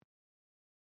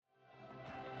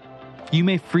You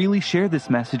may freely share this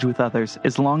message with others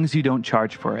as long as you don't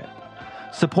charge for it.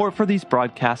 Support for these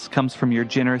broadcasts comes from your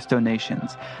generous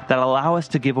donations that allow us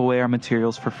to give away our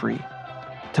materials for free.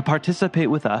 To participate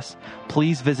with us,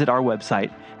 please visit our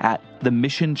website at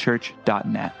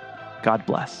themissionchurch.net. God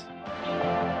bless.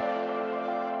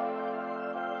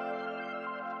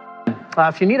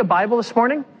 If you need a Bible this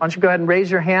morning, why don't you go ahead and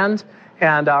raise your hand,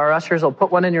 and our ushers will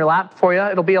put one in your lap for you.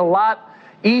 It'll be a lot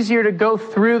easier to go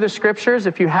through the scriptures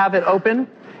if you have it open.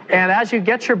 And as you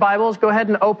get your Bibles, go ahead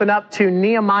and open up to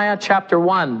Nehemiah chapter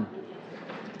 1.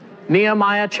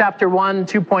 Nehemiah chapter 1,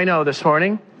 2.0 this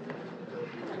morning.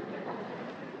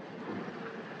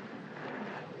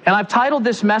 And I've titled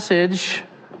this message,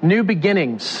 New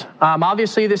Beginnings.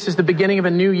 Obviously, this is the beginning of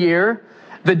a new year.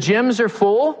 The gyms are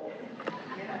full.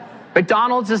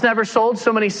 McDonald's has never sold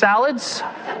so many salads.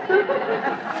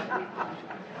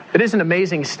 It is an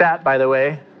amazing stat, by the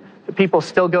way. People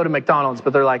still go to McDonald's,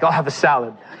 but they're like, I'll have a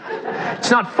salad.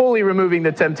 It's not fully removing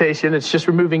the temptation. It's just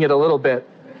removing it a little bit.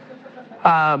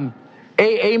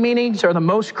 AA meetings are the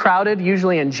most crowded,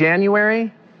 usually in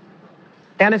January.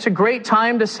 And it's a great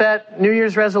time to set New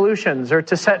Year's resolutions or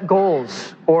to set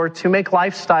goals or to make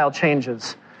lifestyle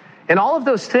changes. And all of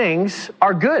those things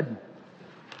are good.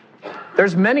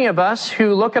 There's many of us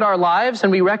who look at our lives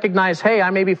and we recognize, hey, I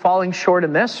may be falling short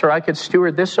in this, or I could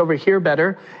steward this over here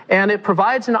better. And it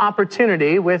provides an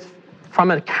opportunity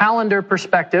from a calendar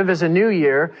perspective as a new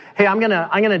year, hey, I'm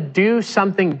gonna do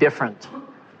something different.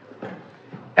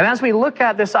 And as we look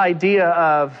at this idea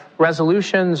of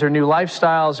resolutions or new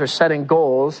lifestyles or setting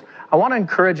goals, I want to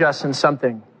encourage us in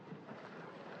something.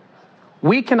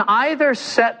 We can either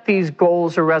set these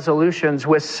goals or resolutions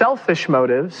with selfish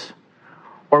motives,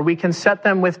 or we can set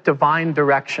them with divine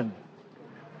direction.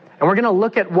 And we're going to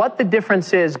look at what the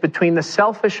difference is between the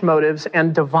selfish motives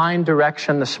and divine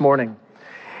direction this morning.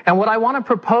 And what I want to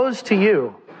propose to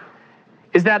you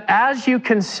is that as you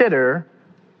consider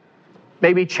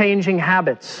maybe changing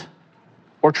habits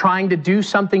or trying to do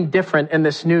something different in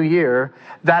this new year,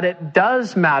 that it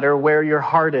does matter where your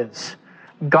heart is.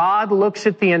 God looks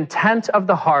at the intent of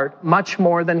the heart much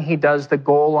more than he does the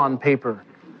goal on paper.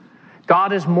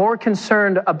 God is more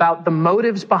concerned about the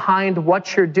motives behind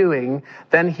what you're doing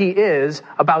than he is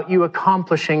about you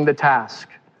accomplishing the task.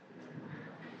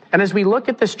 And as we look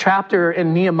at this chapter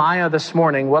in Nehemiah this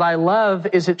morning, what I love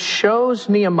is it shows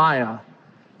Nehemiah,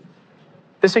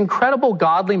 this incredible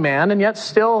godly man, and yet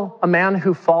still a man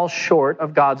who falls short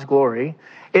of God's glory.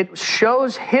 It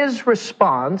shows his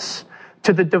response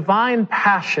to the divine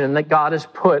passion that God has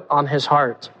put on his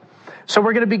heart. So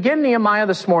we're going to begin Nehemiah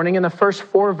this morning in the first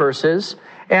 4 verses,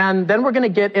 and then we're going to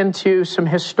get into some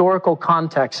historical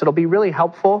context. It'll be really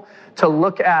helpful to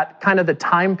look at kind of the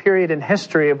time period in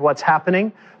history of what's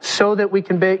happening so that we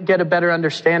can get a better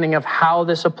understanding of how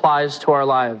this applies to our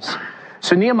lives.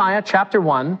 So Nehemiah chapter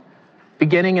 1,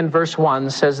 beginning in verse 1,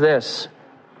 says this.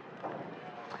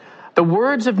 The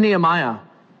words of Nehemiah,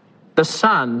 the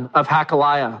son of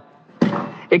Hakaliah.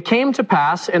 It came to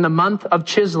pass in the month of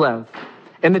Chislev,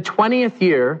 in the 20th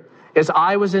year, as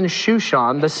I was in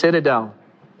Shushan, the citadel,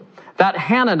 that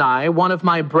Hanani, one of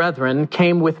my brethren,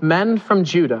 came with men from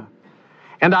Judah.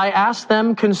 And I asked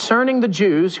them concerning the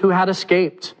Jews who had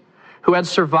escaped, who had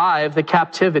survived the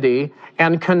captivity,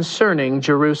 and concerning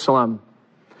Jerusalem.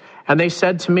 And they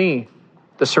said to me,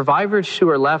 the survivors who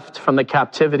are left from the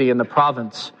captivity in the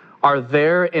province are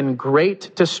there in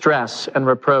great distress and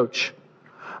reproach.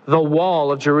 The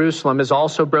wall of Jerusalem is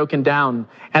also broken down,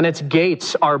 and its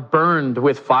gates are burned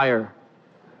with fire.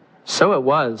 So it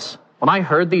was, when I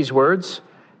heard these words,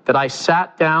 that I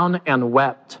sat down and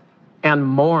wept and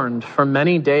mourned for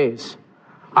many days.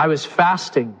 I was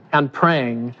fasting and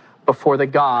praying before the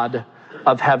God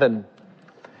of heaven.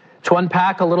 To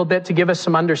unpack a little bit, to give us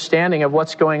some understanding of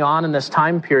what's going on in this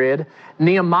time period,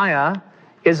 Nehemiah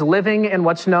is living in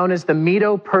what's known as the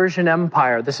Medo-Persian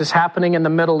Empire. This is happening in the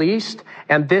Middle East,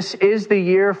 and this is the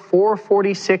year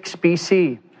 446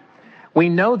 BC. We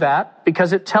know that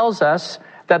because it tells us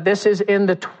that this is in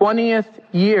the 20th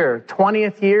year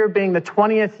being the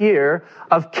 20th year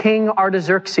of King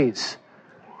Artaxerxes.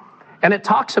 And it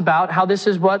talks about how this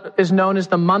is what is known as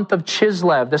the month of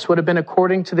Chislev. This would have been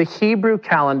according to the Hebrew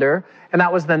calendar, and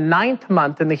that was the 9th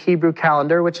month in the Hebrew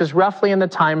calendar, which is roughly in the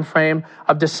time frame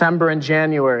of December and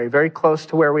January, very close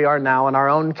to where we are now in our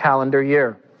own calendar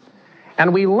year.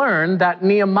 And we learn that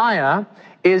Nehemiah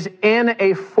is in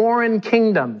a foreign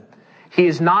kingdom. He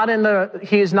is not in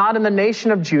the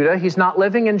nation of Judah. He's not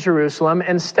living in Jerusalem.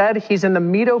 Instead, he's in the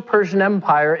Medo-Persian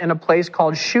Empire in a place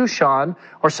called Shushan,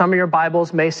 or some of your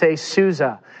Bibles may say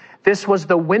Susa. This was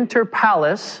the winter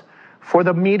palace for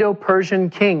the Medo-Persian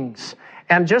kings.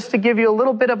 And just to give you a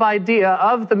little bit of idea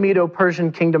of the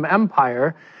Medo-Persian Kingdom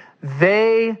Empire,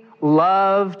 they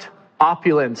loved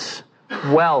opulence,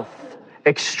 wealth,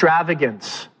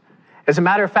 extravagance. As a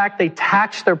matter of fact, they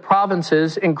taxed their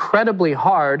provinces incredibly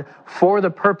hard for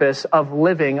the purpose of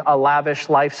living a lavish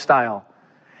lifestyle.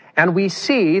 And we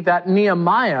see that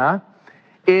Nehemiah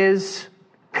is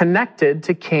connected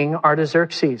to King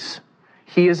Artaxerxes.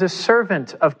 He is a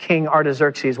servant of King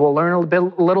Artaxerxes. We'll learn a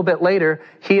little bit later,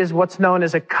 he is what's known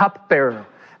as a cupbearer.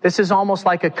 This is almost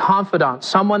like a confidant,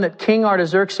 someone that King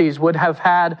Artaxerxes would have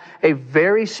had a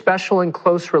very special and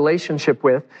close relationship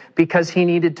with because he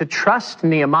needed to trust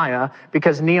Nehemiah,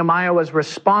 because Nehemiah was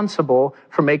responsible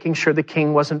for making sure the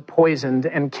king wasn't poisoned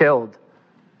and killed.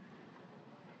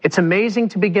 It's amazing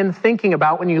to begin thinking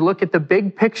about when you look at the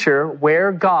big picture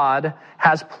where God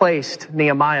has placed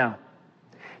Nehemiah.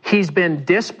 He's been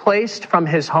displaced from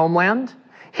his homeland.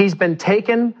 He's been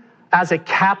taken as a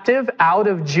captive out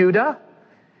of Judah.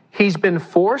 He's been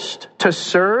forced to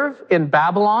serve in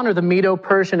Babylon or the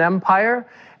Medo-Persian Empire.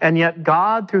 And yet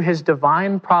God, through his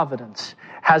divine providence,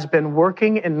 has been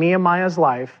working in Nehemiah's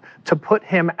life to put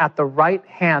him at the right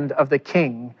hand of the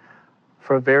king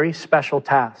for a very special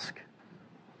task.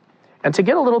 And to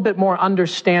get a little bit more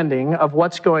understanding of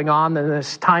what's going on in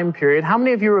this time period, how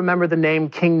many of you remember the name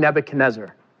King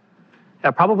Nebuchadnezzar? Yeah,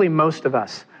 probably most of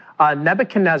us.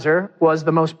 Nebuchadnezzar was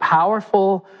the most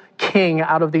powerful king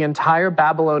out of the entire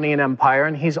Babylonian Empire,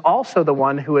 and he's also the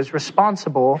one who is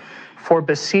responsible for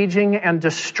besieging and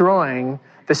destroying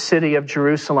the city of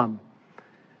Jerusalem.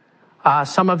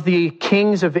 Some of the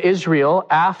kings of Israel,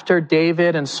 after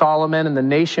David and Solomon and the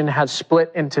nation had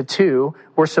split into two,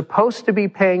 were supposed to be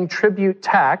paying tribute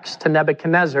tax to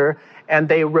Nebuchadnezzar, and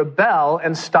they rebel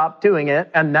and stop doing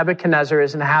it, and Nebuchadnezzar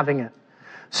isn't having it.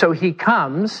 So he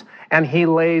comes and he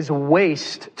lays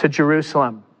waste to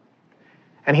Jerusalem.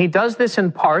 And he does this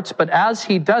in parts, but as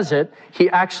he does it, he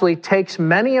actually takes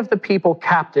many of the people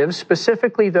captive,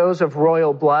 specifically those of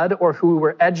royal blood or who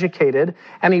were educated,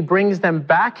 and he brings them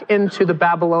back into the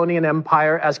Babylonian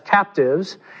Empire as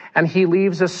captives, and he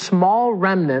leaves a small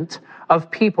remnant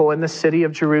of people in the city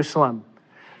of Jerusalem.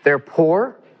 They're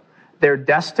poor, they're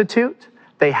destitute,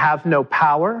 they have no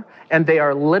power, and they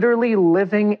are literally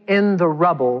living in the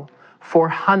rubble for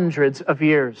hundreds of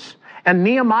years. And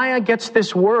Nehemiah gets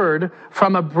this word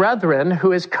from a brethren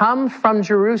who has come from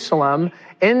Jerusalem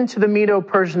into the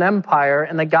Medo-Persian Empire,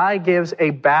 and the guy gives a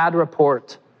bad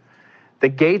report. The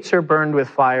gates are burned with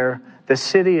fire, the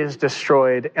city is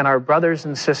destroyed, and our brothers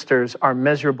and sisters are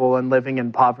miserable and living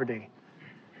in poverty.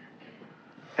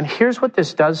 And here's what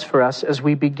this does for us as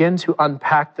we begin to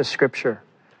unpack the scripture.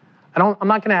 I'm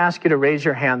not going to ask you to raise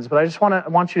your hands, but I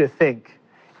want you to think.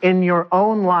 In your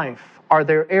own life, are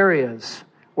there areas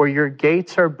where your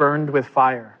gates are burned with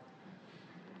fire?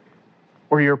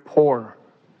 Where you're poor?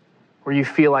 Where you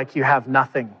feel like you have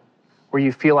nothing? Where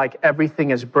you feel like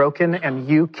everything is broken and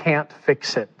you can't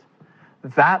fix it?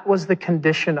 That was the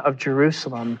condition of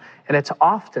Jerusalem, and it's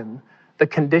often the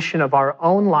condition of our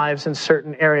own lives in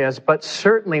certain areas, but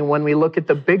certainly when we look at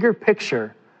the bigger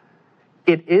picture,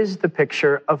 it is the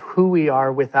picture of who we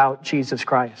are without Jesus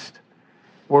Christ.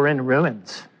 We're in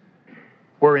ruins.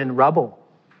 We're in rubble.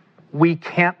 We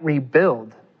can't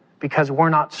rebuild because we're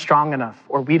not strong enough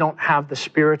or we don't have the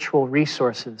spiritual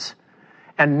resources.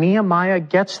 And Nehemiah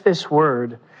gets this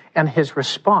word, and his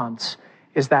response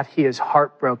is that he is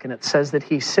heartbroken. It says that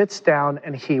he sits down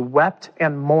and he wept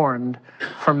and mourned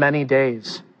for many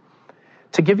days.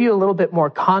 To give you a little bit more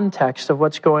context of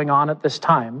what's going on at this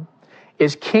time,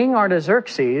 is King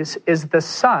Artaxerxes is the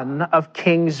son of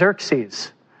King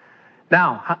Xerxes.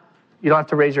 Now, you don't have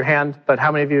to raise your hand, but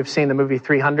how many of you have seen the movie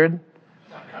 300?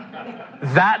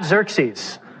 That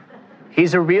Xerxes.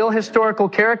 He's a real historical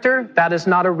character. That is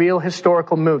not a real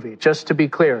historical movie, just to be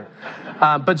clear.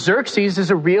 But Xerxes is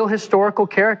a real historical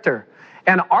character.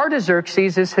 And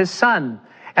Artaxerxes is his son.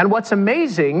 And what's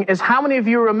amazing is how many of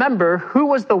you remember who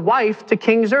was the wife to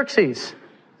King Xerxes?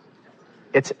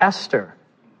 It's Esther,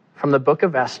 from the book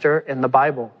of Esther in the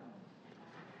Bible.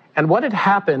 And what had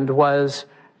happened was,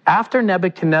 after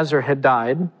Nebuchadnezzar had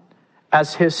died,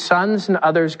 as his sons and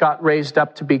others got raised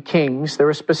up to be kings, there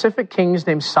were specific kings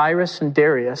named Cyrus and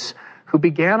Darius who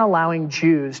began allowing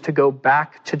Jews to go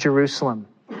back to Jerusalem.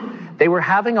 They were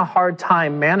having a hard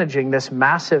time managing this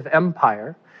massive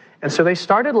empire, and so they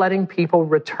started letting people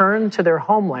return to their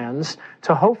homelands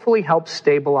to hopefully help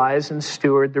stabilize and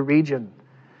steward the region.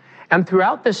 And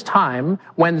throughout this time,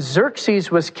 when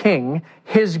Xerxes was king,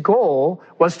 his goal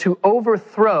was to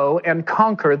overthrow and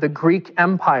conquer the Greek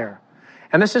Empire.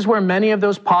 And this is where many of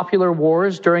those popular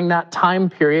wars during that time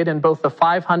period in both the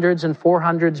 500s and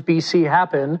 400s BC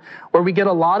happen, where we get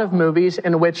a lot of movies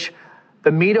in which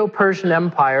the Medo-Persian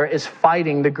Empire is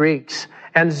fighting the Greeks.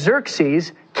 And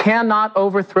Xerxes cannot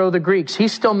overthrow the Greeks. He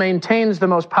still maintains the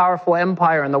most powerful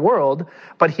empire in the world,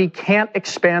 but he can't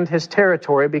expand his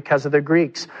territory because of the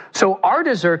Greeks. So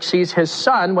Artaxerxes, his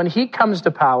son, when he comes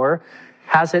to power,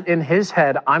 has it in his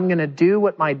head, I'm going to do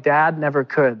what my dad never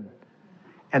could.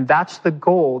 And that's the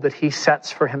goal that he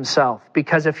sets for himself.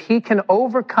 Because if he can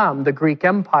overcome the Greek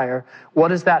Empire, what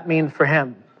does that mean for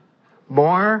him?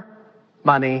 More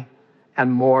money and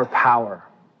more power.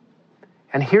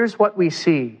 And here's what we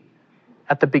see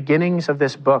at the beginnings of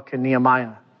this book in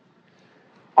Nehemiah.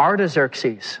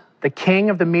 Artaxerxes, the king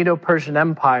of the Medo-Persian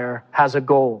Empire, has a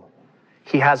goal.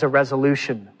 He has a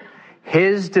resolution.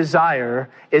 His desire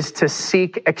is to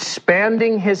seek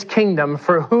expanding his kingdom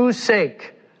for whose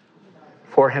sake?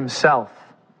 For himself,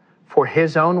 for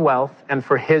his own wealth, and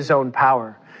for his own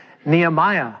power.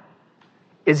 Nehemiah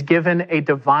is given a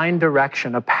divine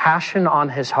direction, a passion on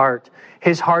his heart.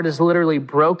 His heart is literally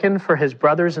broken for his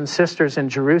brothers and sisters in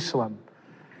Jerusalem.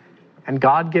 And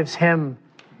God gives him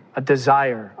a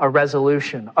desire, a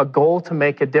resolution, a goal to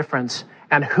make a difference.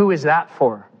 And who is that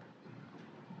for?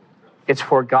 It's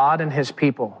for God and his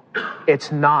people. It's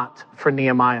not for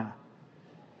Nehemiah.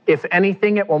 If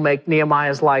anything, it will make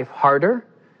Nehemiah's life harder,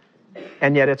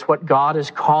 and yet it's what God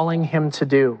is calling him to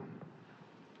do.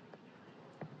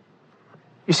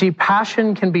 You see,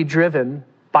 passion can be driven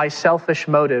by selfish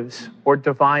motives or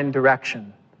divine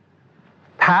direction.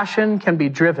 Passion can be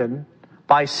driven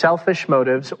by selfish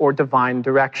motives or divine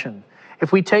direction.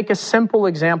 If we take a simple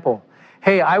example,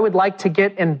 hey, I would like to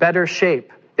get in better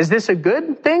shape. Is this a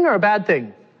good thing or a bad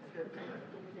thing?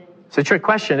 It's a trick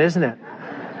question, isn't it?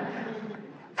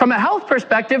 From a health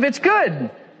perspective, it's good.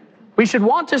 We should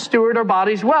want to steward our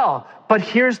bodies well. But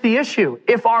here's the issue.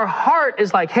 If our heart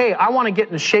is like, hey, I want to get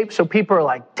in shape so people are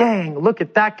like, dang, look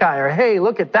at that guy, or hey,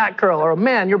 look at that girl, or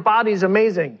man, your body's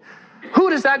amazing. Who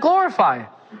does that glorify?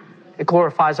 It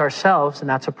glorifies ourselves, and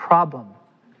that's a problem.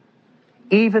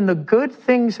 Even the good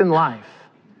things in life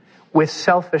with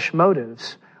selfish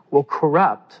motives will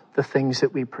corrupt the things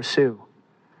that we pursue.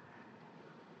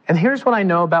 And here's what I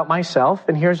know about myself,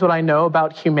 and here's what I know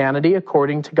about humanity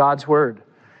according to God's word.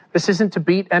 This isn't to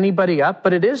beat anybody up,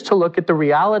 but it is to look at the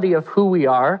reality of who we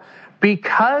are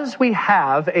because we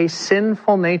have a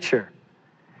sinful nature.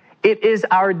 It is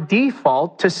our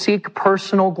default to seek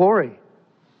personal glory.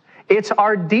 It's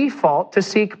our default to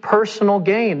seek personal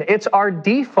gain. It's our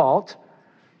default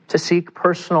to seek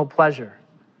personal pleasure.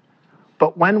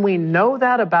 But when we know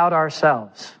that about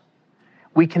ourselves,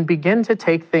 we can begin to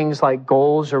take things like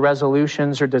goals or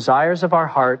resolutions or desires of our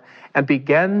heart and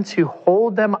begin to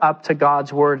hold them up to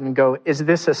God's word and go, is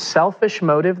this a selfish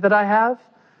motive that I have?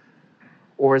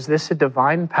 Or is this a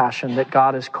divine passion that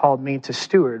God has called me to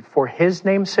steward for his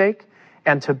name's sake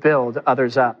and to build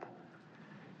others up?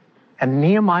 And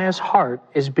Nehemiah's heart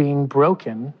is being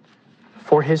broken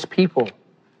for his people.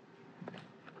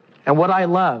 And what I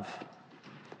love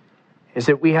is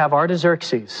that we have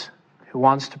Artaxerxes, who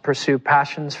wants to pursue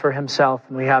passions for himself,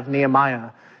 and we have Nehemiah,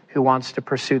 who wants to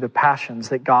pursue the passions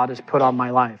that God has put on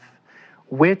my life.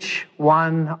 Which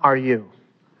one are you?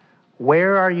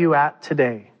 Where are you at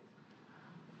today?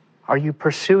 Are you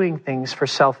pursuing things for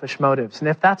selfish motives? And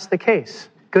if that's the case,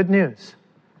 good news.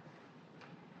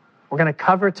 We're going to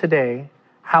cover today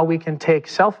how we can take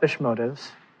selfish motives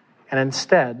and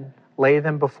instead lay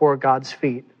them before God's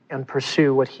feet and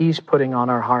pursue what he's putting on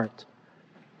our heart.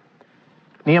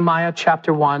 Nehemiah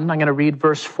chapter 1, I'm going to read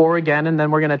verse 4 again, and then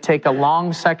we're going to take a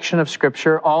long section of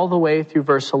scripture all the way through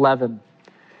verse 11.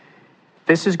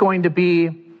 This is going to be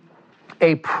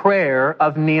a prayer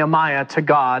of Nehemiah to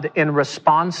God in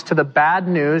response to the bad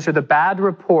news or the bad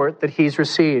report that he's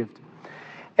received.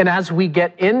 And as we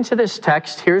get into this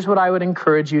text, here's what I would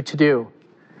encourage you to do.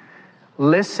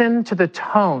 Listen to the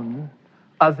tone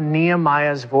of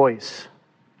Nehemiah's voice.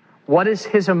 What is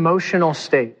his emotional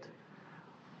state?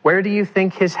 Where do you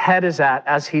think his head is at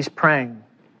as he's praying?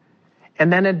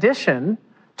 And then in addition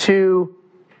to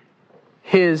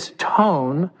his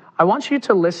tone, I want you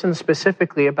to listen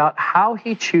specifically about how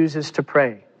he chooses to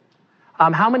pray.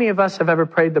 How many of us have ever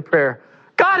prayed the prayer,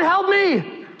 God help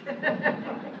me?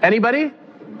 Anybody?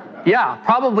 Yeah,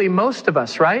 probably most of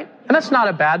us, right? And that's not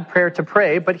a bad prayer to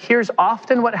pray, but here's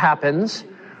often what happens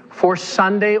for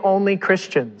Sunday-only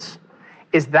Christians.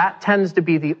 Is that tends to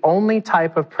be the only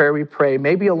type of prayer we pray,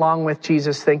 maybe along with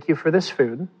Jesus, thank you for this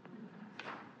food.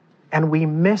 And we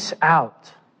miss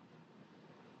out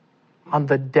on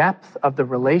the depth of the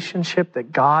relationship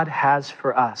that God has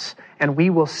for us. And we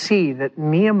will see that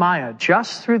Nehemiah,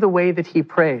 just through the way that he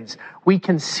prays, we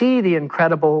can see the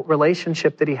incredible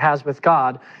relationship that he has with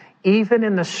God, even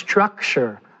in the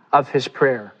structure of his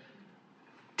prayer.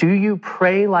 Do you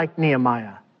pray like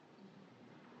Nehemiah?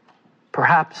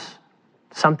 Perhaps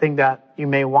something that you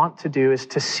may want to do is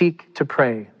to seek to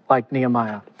pray like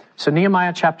Nehemiah. So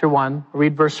Nehemiah chapter 1,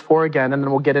 read verse 4 again, and then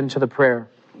we'll get into the prayer.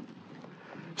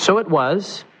 So it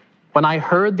was, when I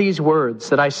heard these words,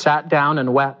 that I sat down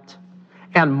and wept,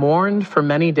 and mourned for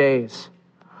many days.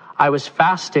 I was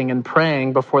fasting and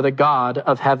praying before the God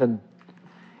of heaven.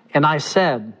 And I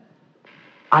said,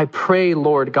 I pray,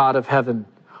 Lord God of heaven,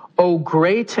 O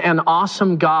great and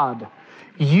awesome God,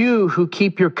 you who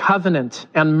keep your covenant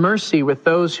and mercy with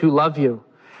those who love you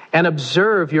and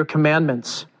observe your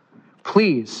commandments,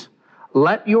 please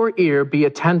let your ear be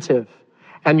attentive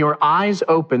and your eyes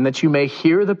open, that you may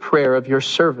hear the prayer of your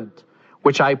servant,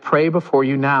 which I pray before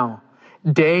you now,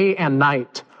 day and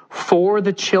night, for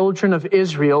the children of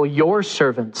Israel, your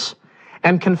servants,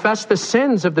 and confess the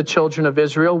sins of the children of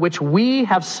Israel, which we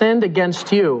have sinned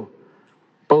against you.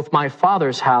 Both my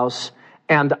father's house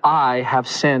and I have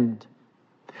sinned.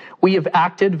 We have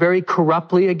acted very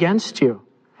corruptly against you,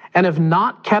 and have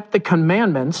not kept the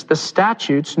commandments, the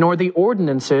statutes, nor the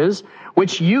ordinances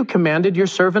which you commanded your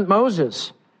servant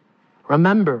Moses.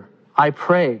 Remember, I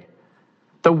pray,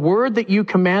 the word that you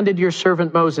commanded your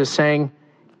servant Moses, saying,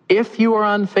 if you are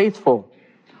unfaithful,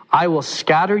 I will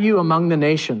scatter you among the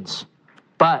nations.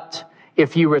 But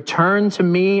if you return to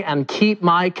me and keep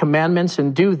my commandments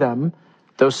and do them,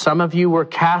 though some of you were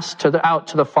cast out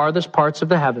to the farthest parts of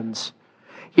the heavens,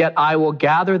 yet I will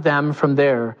gather them from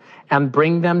there and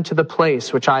bring them to the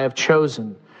place which I have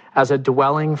chosen as a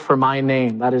dwelling for my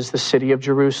name, that is the city of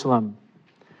Jerusalem.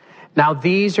 Now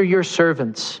these are your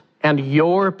servants and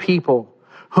your people,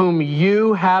 whom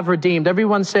you have redeemed.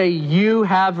 Everyone say, you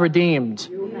have redeemed.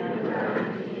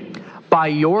 By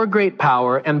your great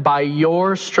power and by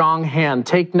your strong hand.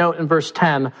 Take note in verse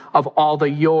 10 of all the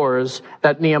yours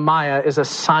that Nehemiah is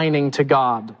assigning to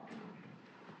God.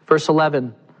 Verse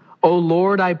 11, O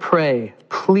Lord, I pray,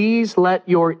 please let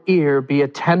your ear be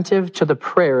attentive to the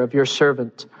prayer of your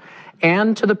servant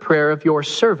and to the prayer of your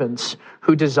servants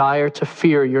who desire to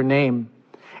fear your name.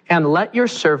 And let your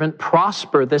servant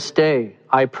prosper this day,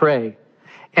 I pray,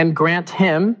 and grant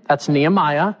him, that's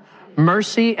Nehemiah,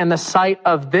 mercy in the sight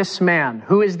of this man.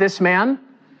 Who is this man?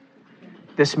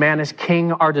 This man is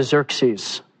King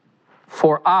Artaxerxes,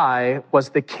 for I was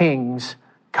the king's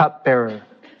cupbearer.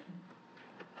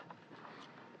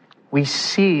 We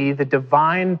see the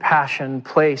divine passion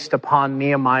placed upon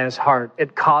Nehemiah's heart.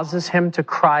 It causes him to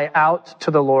cry out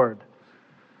to the Lord.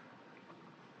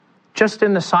 Just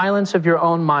in the silence of your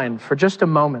own mind, for just a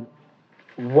moment,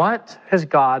 what has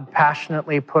God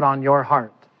passionately put on your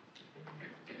heart?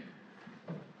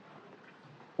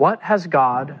 What has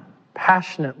God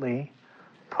passionately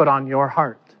put on your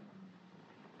heart?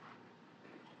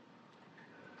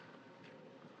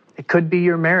 It could be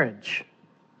your marriage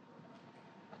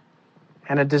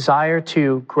and a desire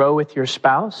to grow with your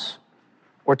spouse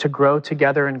or to grow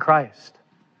together in Christ.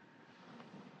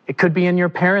 It could be in your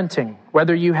parenting,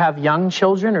 whether you have young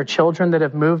children or children that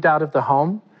have moved out of the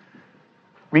home,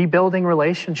 rebuilding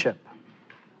relationship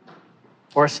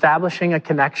or establishing a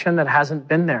connection that hasn't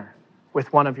been there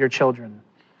with one of your children,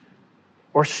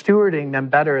 or stewarding them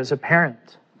better as a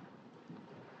parent.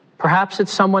 Perhaps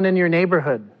it's someone in your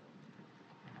neighborhood,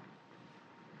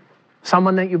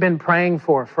 someone that you've been praying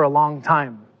for a long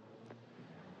time.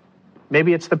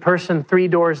 Maybe it's the person 3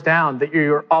 doors down that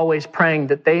you're always praying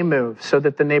that they move so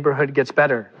that the neighborhood gets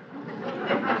better.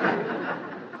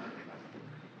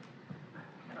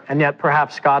 And yet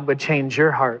perhaps God would change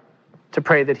your heart to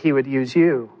pray that he would use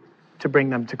you to bring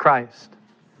them to Christ.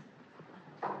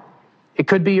 It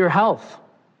could be your health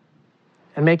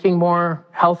and making more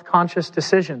health-conscious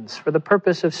decisions for the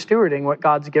purpose of stewarding what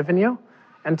God's given you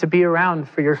and to be around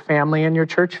for your family and your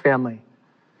church family.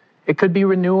 It could be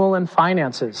renewal in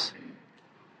finances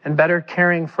and better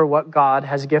caring for what God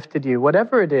has gifted you.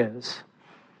 Whatever it is,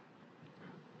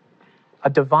 a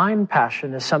divine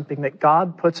passion is something that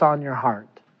God puts on your heart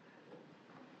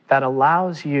that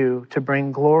allows you to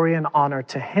bring glory and honor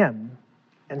to him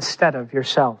instead of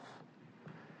yourself.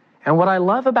 And what I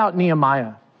love about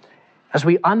Nehemiah, as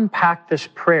we unpack this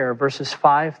prayer, verses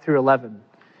 5 through 11,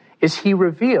 is he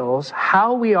reveals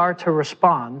how we are to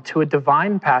respond to a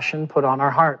divine passion put on our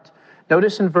heart.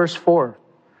 Notice in verse 4,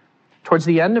 towards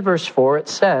the end of verse 4, it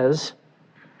says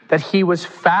that he was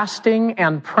fasting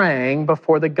and praying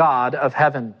before the God of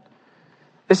heaven.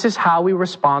 This is how we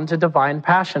respond to divine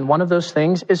passion. One of those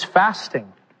things is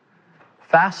fasting.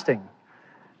 Fasting.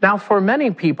 Now, for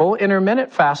many people,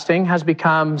 intermittent fasting has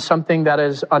become something that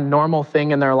is a normal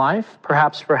thing in their life,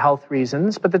 perhaps for health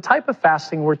reasons. But the type of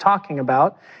fasting we're talking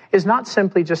about is not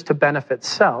simply just to benefit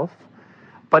self,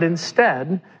 but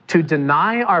instead to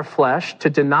deny our flesh, to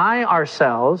deny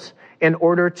ourselves in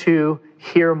order to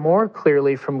hear more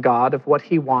clearly from God of what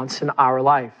he wants in our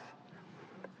life.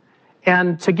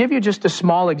 And to give you just a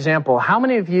small example, how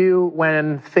many of you,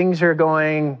 when things are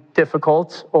going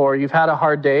difficult, or you've had a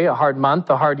hard day, a hard month,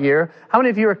 a hard year, how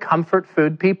many of you are comfort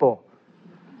food people?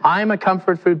 I'm a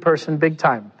comfort food person big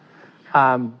time.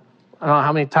 I don't know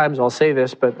how many times I'll say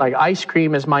this, but like ice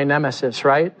cream is my nemesis,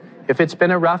 right? If it's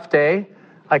been a rough day,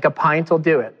 like a pint will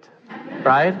do it,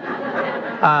 right?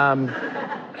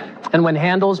 And when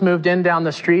Handel's moved in down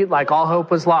the street, like all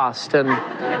hope was lost.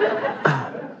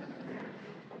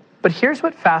 But here's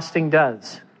what fasting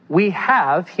does. We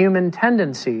have human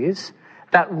tendencies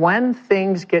that when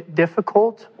things get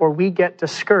difficult or we get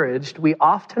discouraged, we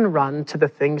often run to the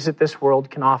things that this world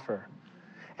can offer.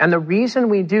 And the reason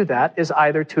we do that is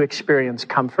either to experience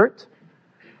comfort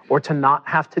or to not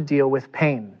have to deal with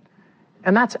pain.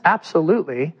 And that's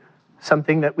absolutely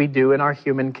something that we do in our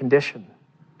human condition.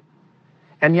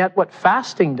 And yet what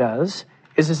fasting does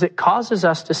is it causes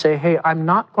us to say, hey, I'm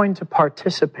not going to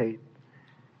participate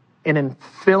in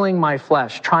filling my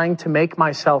flesh, trying to make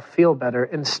myself feel better.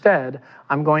 Instead,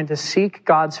 I'm going to seek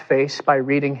God's face by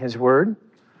reading his word,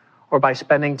 or by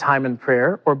spending time in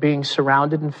prayer, or being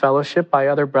surrounded in fellowship by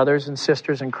other brothers and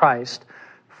sisters in Christ,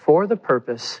 for the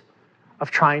purpose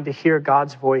of trying to hear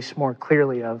God's voice more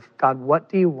clearly of, God, what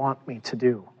do you want me to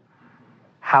do?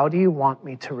 How do you want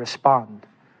me to respond?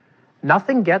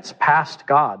 Nothing gets past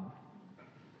God.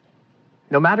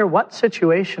 No matter what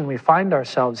situation we find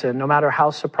ourselves in, no matter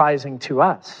how surprising to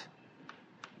us,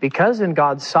 because in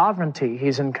God's sovereignty,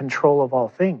 he's in control of all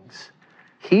things.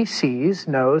 He sees,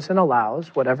 knows, and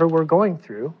allows whatever we're going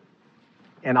through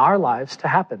in our lives to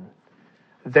happen.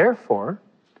 Therefore,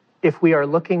 if we are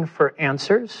looking for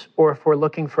answers, or if we're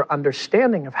looking for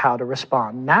understanding of how to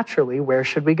respond, naturally, where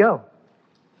should we go?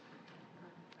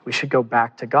 We should go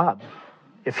back to God,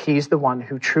 if he's the one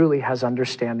who truly has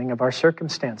understanding of our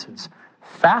circumstances.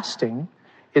 Fasting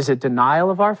is a denial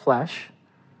of our flesh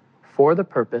for the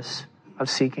purpose of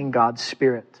seeking God's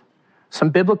Spirit.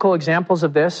 Some biblical examples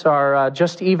of this are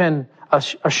just even a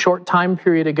short time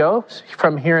period ago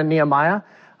from here in Nehemiah.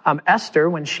 Esther,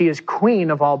 when she is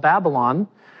queen of all Babylon,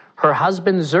 her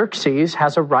husband Xerxes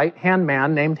has a right-hand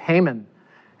man named Haman.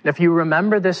 And if you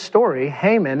remember this story,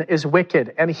 Haman is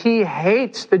wicked and he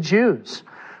hates the Jews.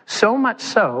 So much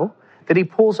so that he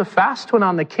pulls a fast one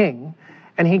on the king,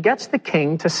 and he gets the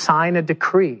king to sign a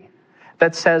decree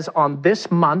that says on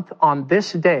this month, on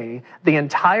this day, the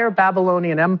entire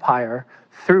Babylonian Empire,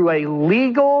 through a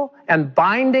legal and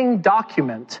binding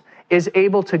document, is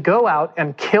able to go out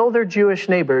and kill their Jewish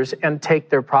neighbors and take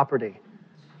their property.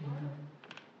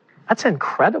 That's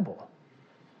incredible.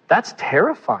 That's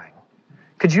terrifying.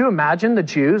 Could you imagine the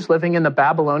Jews living in the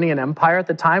Babylonian Empire at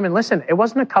the time? And listen, it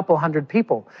wasn't a couple hundred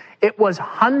people. It was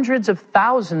hundreds of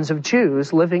thousands of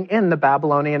Jews living in the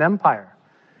Babylonian Empire.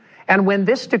 And when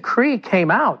this decree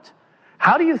came out,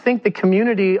 how do you think the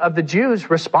community of the Jews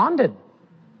responded?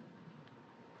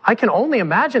 I can only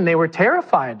imagine they were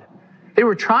terrified. They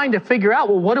were trying to figure out,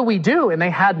 well, what do we do? And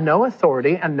they had no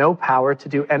authority and no power to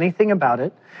do anything about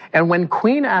it. And when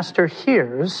Queen Esther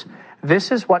hears,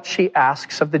 this is what she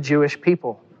asks of the Jewish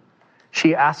people.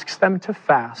 She asks them to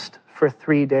fast for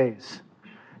 3 days.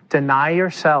 Deny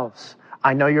yourselves.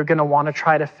 I know you're going to want to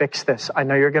try to fix this. I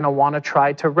know you're going to want to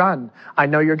try to run. I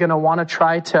know you're going to want to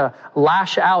try to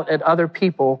lash out at other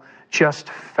people. Just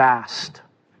fast.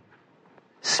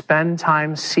 Spend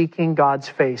time seeking God's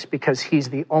face, because he's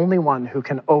the only one who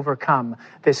can overcome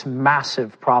this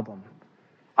massive problem,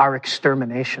 our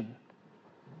extermination.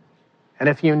 And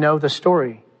if you know the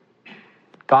story,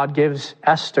 God gives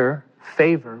Esther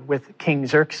favor with King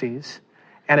Xerxes,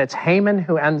 and it's Haman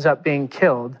who ends up being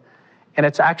killed, and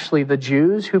it's actually the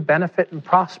Jews who benefit and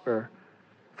prosper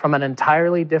from an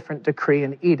entirely different decree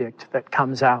and edict that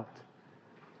comes out.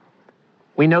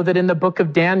 We know that in the book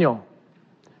of Daniel,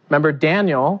 remember,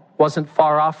 Daniel wasn't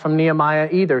far off from Nehemiah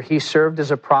either. He served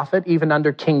as a prophet even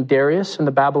under King Darius in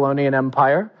the Babylonian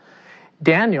Empire.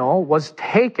 Daniel was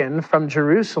taken from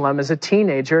Jerusalem as a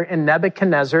teenager in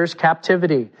Nebuchadnezzar's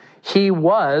captivity. He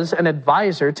was an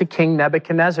advisor to King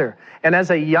Nebuchadnezzar. And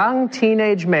as a young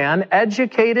teenage man,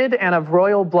 educated and of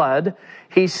royal blood,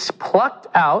 he's plucked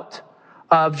out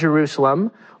of Jerusalem,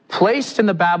 placed in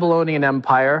the Babylonian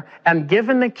Empire, and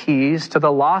given the keys to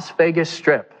the Las Vegas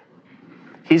Strip.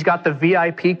 He's got the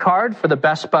VIP card for the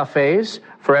best buffets,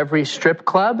 for every strip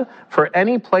club, for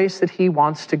any place that he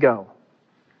wants to go.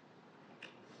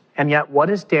 And yet, what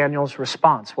is Daniel's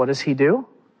response? What does he do?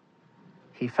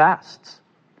 He fasts.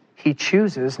 He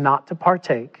chooses not to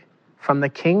partake from the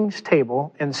king's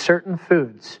table in certain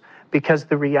foods, because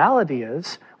the reality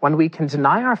is, when we can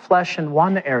deny our flesh in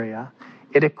one area,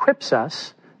 it equips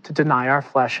us to deny our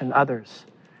flesh in others.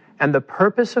 And the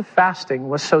purpose of fasting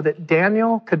was so that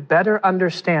Daniel could better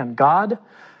understand, God,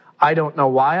 I don't know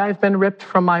why I've been ripped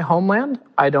from my homeland.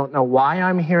 I don't know why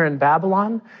I'm here in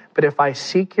Babylon. But if I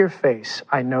seek your face,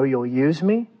 I know you'll use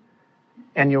me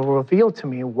and you'll reveal to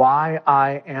me why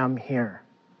I am here.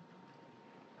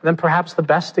 Then perhaps the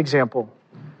best example,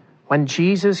 when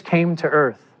Jesus came to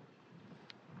earth,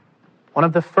 one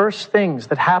of the first things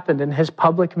that happened in his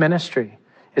public ministry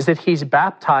is that he's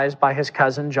baptized by his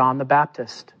cousin John the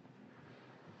Baptist.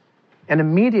 And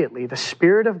immediately the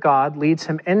Spirit of God leads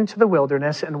him into the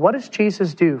wilderness. And what does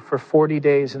Jesus do for 40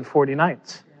 days and 40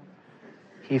 nights?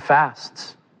 He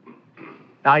fasts.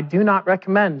 Now, I do not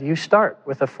recommend you start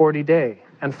with a 40-day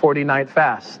and 40-night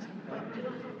fast.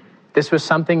 This was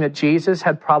something that Jesus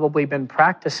had probably been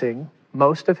practicing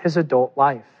most of his adult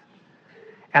life.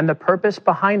 And the purpose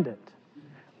behind it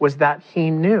was that he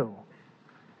knew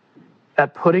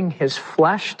that putting his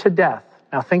flesh to death,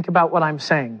 now think about what I'm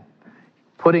saying,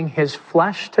 putting his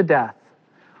flesh to death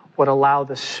would allow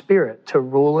the Spirit to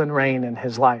rule and reign in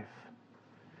his life.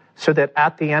 So that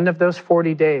at the end of those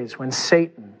 40 days, when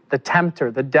Satan, the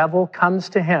tempter, the devil comes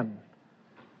to him,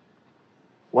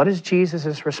 what is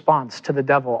Jesus' response to the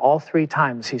devil all 3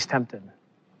 times he's tempted?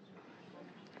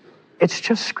 It's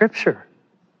just Scripture.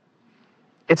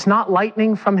 It's not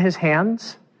lightning from his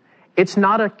hands. It's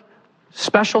not a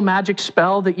special magic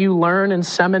spell that you learn in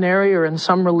seminary or in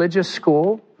some religious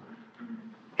school.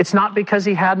 It's not because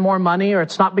he had more money, or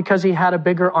it's not because he had a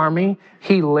bigger army.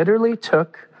 He literally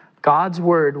took God's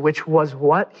word, which was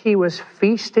what he was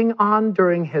feasting on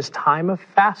during his time of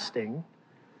fasting,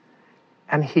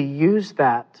 and he used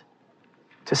that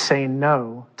to say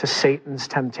no to Satan's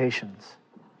temptations.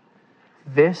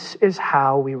 This is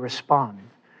how we respond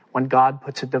when God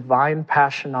puts a divine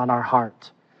passion on our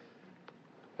heart.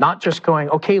 Not just going,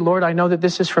 okay, Lord, I know that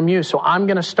this is from you, so I'm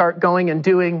going to start going and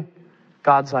doing.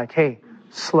 God's like, hey,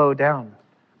 slow down.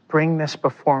 Bring this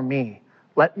before me.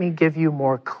 Let me give you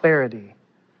more clarity.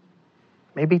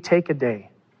 Maybe take a day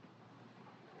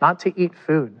not to eat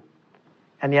food.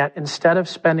 And yet, instead of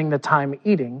spending the time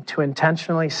eating, to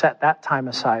intentionally set that time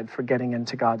aside for getting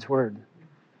into God's word.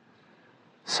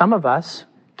 Some of us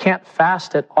can't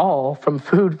fast at all from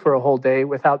food for a whole day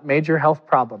without major health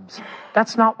problems.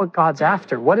 That's not what God's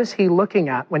after. What is he looking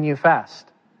at when you fast?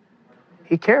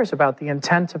 He cares about the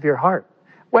intent of your heart.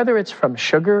 Whether it's from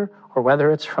sugar, or whether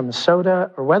it's from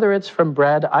soda, or whether it's from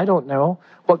bread, I don't know.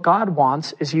 What God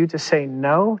wants is you to say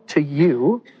no to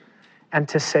you and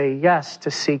to say yes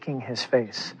to seeking his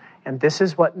face. And this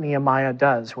is what Nehemiah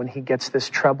does when he gets this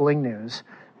troubling news,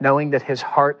 knowing that his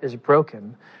heart is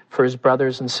broken for his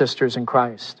brothers and sisters in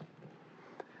Christ.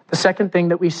 The second thing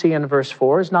that we see in verse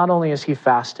 4 is not only is he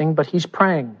fasting, but he's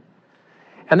praying.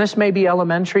 And this may be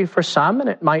elementary for some, and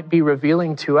it might be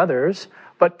revealing to others,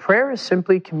 but prayer is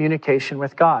simply communication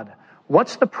with God.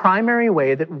 What's the primary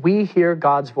way that we hear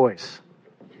God's voice?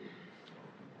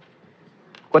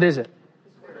 What is it?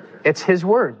 It's his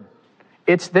word.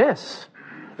 It's this.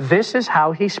 This is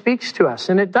how he speaks to us.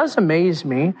 And it does amaze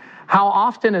me how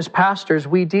often as pastors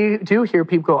we do hear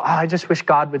people go, I just wish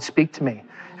God would speak to me.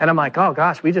 And I'm like, oh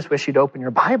gosh, we just wish you'd open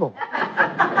your Bible.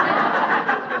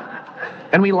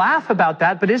 And we laugh about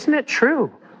that, but isn't it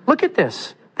true? Look at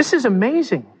this. This is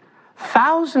amazing.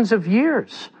 Thousands of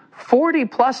years, 40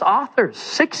 plus authors,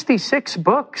 66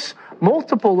 books,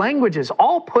 multiple languages,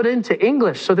 all put into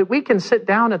English so that we can sit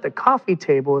down at the coffee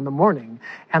table in the morning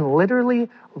and literally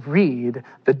read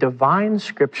the divine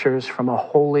scriptures from a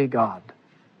holy God.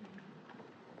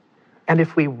 And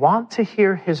if we want to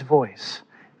hear his voice,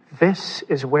 this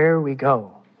is where we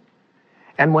go.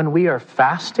 And when we are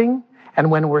fasting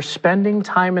and when we're spending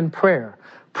time in prayer,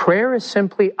 prayer is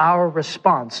simply our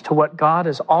response to what God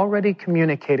has already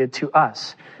communicated to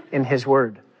us in his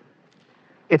word.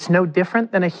 It's no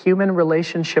different than a human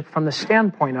relationship from the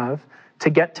standpoint of, to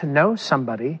get to know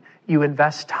somebody, you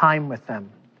invest time with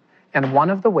them. And one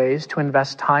of the ways to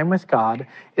invest time with God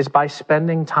is by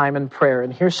spending time in prayer.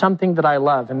 And here's something that I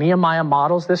love. And Nehemiah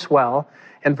models this well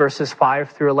in verses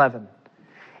 5 through 11.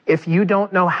 If you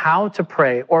don't know how to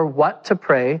pray or what to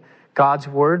pray, God's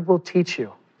word will teach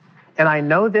you. And I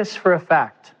know this for a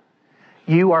fact.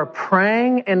 You are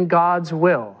praying in God's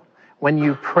will when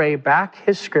you pray back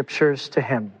his scriptures to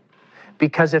him.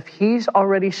 Because if he's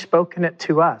already spoken it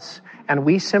to us and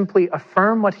we simply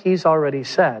affirm what he's already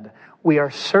said, we are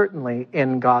certainly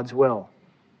in God's will.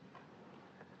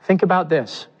 Think about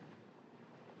this.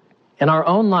 In our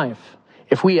own life,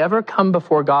 if we ever come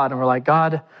before God and we're like,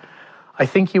 God, I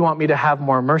think you want me to have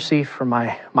more mercy for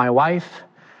my wife.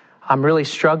 I'm really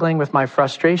struggling with my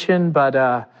frustration, but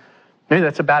maybe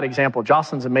that's a bad example.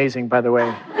 Jocelyn's amazing, by the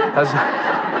way. That's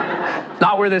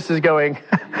not where this is going.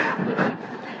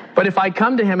 But if I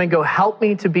come to him and go, help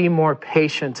me to be more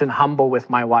patient and humble with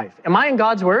my wife. Am I in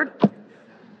God's word?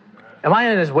 Am I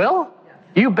in his will?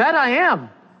 You bet I am.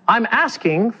 I'm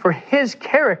asking for his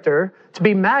character to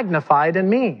be magnified in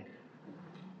me.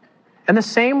 And the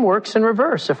same works in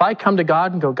reverse. If I come to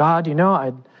God and go, God,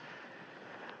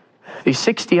 these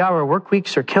 60-hour work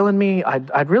weeks are killing me.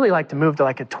 I'd really like to move to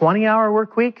like a 20-hour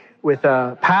work week with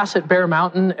a pass at Bear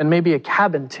Mountain and maybe a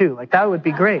cabin too. Like that would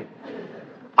be great.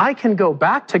 I can go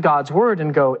back to God's word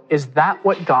and go, is that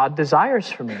what God desires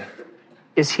for me?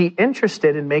 Is he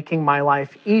interested in making my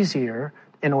life easier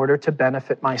in order to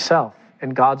benefit myself?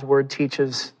 And God's word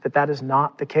teaches that that is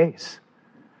not the case.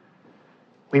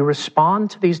 We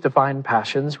respond to these divine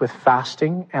passions with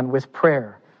fasting and with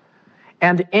prayer.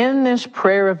 And in this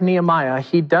prayer of Nehemiah,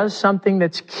 he does something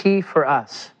that's key for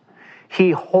us.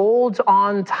 He holds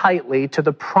on tightly to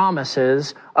the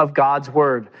promises of God's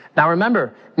word. Now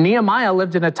remember, Nehemiah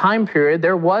lived in a time period,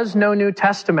 there was no New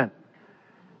Testament.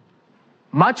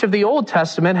 Much of the Old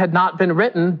Testament had not been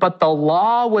written, but the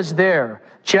law was there.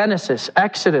 Genesis,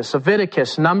 Exodus,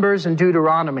 Leviticus, Numbers, and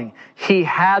Deuteronomy. He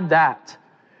had that.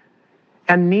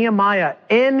 And Nehemiah,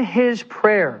 in his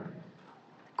prayer,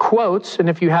 quotes, and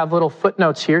if you have little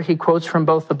footnotes here, he quotes from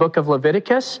both the book of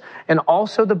Leviticus and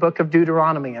also the book of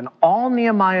Deuteronomy. And all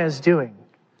Nehemiah is doing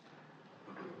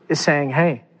is saying,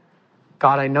 hey,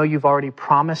 God, I know you've already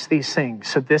promised these things,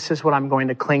 so this is what I'm going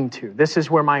to cling to. This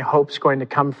is where my hope's going to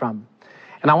come from.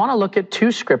 And I want to look at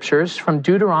two scriptures from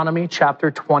Deuteronomy chapter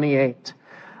 28.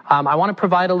 I want to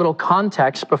provide a little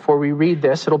context before we read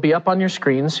this. It'll be up on your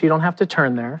screen, so you don't have to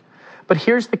turn there. But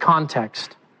here's the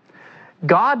context.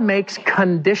 God makes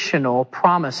conditional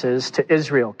promises to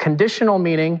Israel. Conditional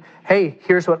meaning, hey,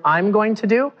 here's what I'm going to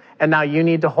do, and now you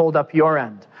need to hold up your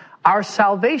end. Our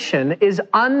salvation is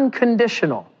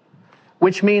unconditional,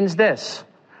 which means this.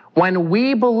 When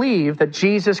we believe that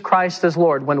Jesus Christ is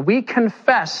Lord, when we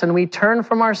confess and we turn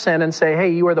from our sin and say,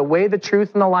 hey, you are the way, the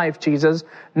truth, and the life, Jesus,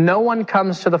 no one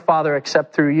comes to the Father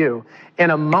except through you. In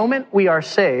a moment, we are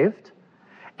saved,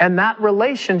 and that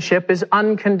relationship is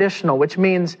unconditional, which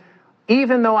means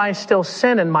even though I still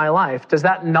sin in my life, does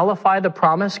that nullify the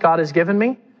promise God has given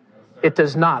me? It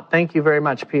does not. Thank you very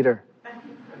much, Peter.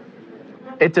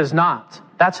 It does not.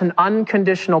 That's an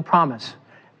unconditional promise.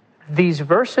 These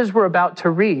verses we're about to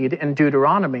read in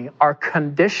Deuteronomy are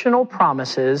conditional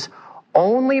promises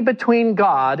only between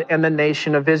God and the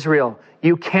nation of Israel.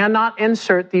 You cannot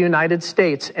insert the United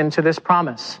States into this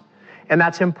promise. And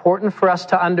that's important for us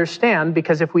to understand,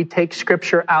 because if we take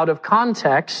Scripture out of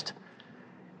context,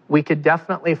 we could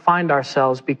definitely find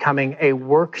ourselves becoming a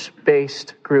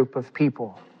works-based group of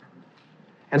people.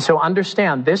 And so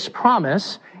understand, this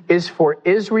promise is for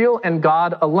Israel and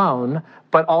God alone,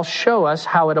 but I'll show us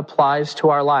how it applies to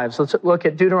our lives. Let's look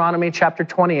at Deuteronomy chapter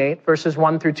 28, verses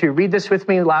 1 through 2. Read this with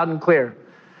me loud and clear.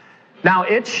 Now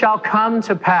it shall come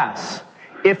to pass,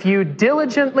 if you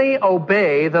diligently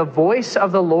obey the voice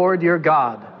of the Lord your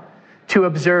God, to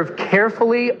observe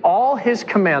carefully all his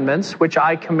commandments, which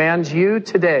I command you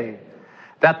today,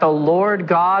 that the Lord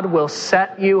God will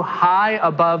set you high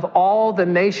above all the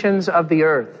nations of the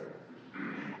earth.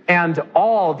 And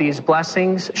all these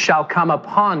blessings shall come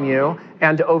upon you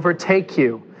and overtake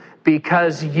you,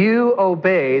 because you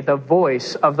obey the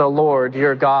voice of the Lord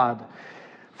your God.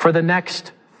 For the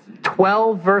next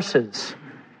 12 verses,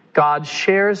 God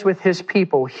shares with his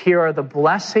people, here are the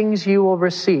blessings you will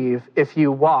receive if you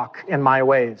walk in my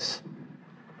ways.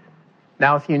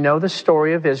 Now, if you know the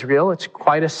story of Israel, it's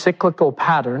quite a cyclical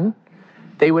pattern.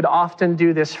 They would often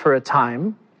do this for a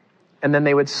time, and then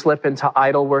they would slip into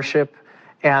idol worship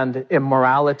and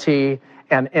immorality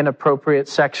and inappropriate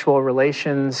sexual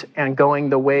relations and going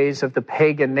the ways of the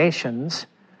pagan nations.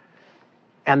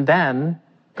 And then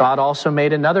God also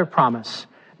made another promise.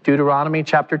 Deuteronomy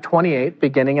chapter 28,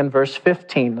 beginning in verse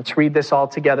 15. Let's read this all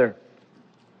together.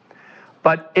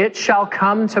 But it shall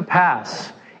come to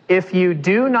pass, if you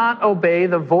do not obey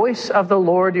the voice of the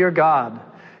Lord your God,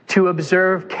 to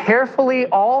observe carefully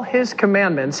all his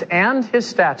commandments and his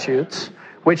statutes,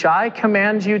 which I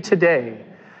command you today,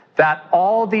 that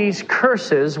all these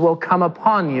curses will come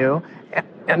upon you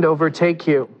and overtake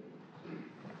you.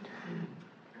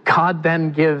 God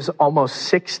then gives almost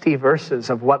 60 verses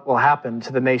of what will happen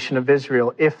to the nation of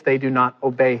Israel if they do not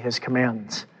obey his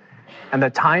commands. And the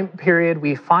time period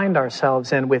we find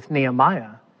ourselves in with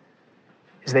Nehemiah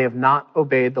is they have not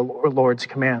obeyed the Lord's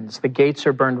commands. The gates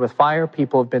are burned with fire.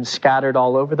 People have been scattered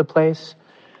all over the place.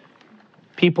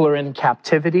 People are in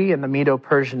captivity in the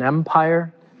Medo-Persian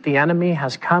Empire. The enemy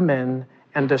has come in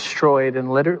and destroyed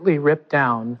and literally ripped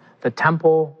down the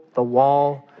temple, the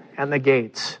wall, and the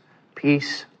gates,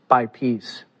 piece by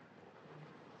piece.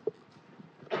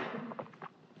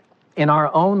 In our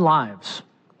own lives,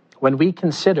 when we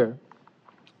consider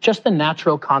just the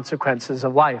natural consequences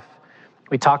of life,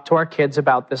 we talk to our kids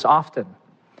about this often.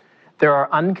 There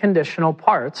are unconditional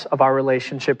parts of our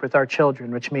relationship with our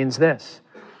children, which means this: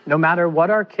 no matter what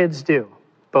our kids do,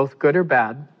 both good or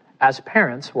bad, as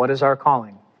parents, what is our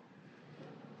calling?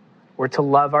 We're to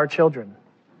love our children,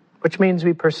 which means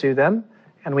we pursue them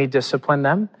and we discipline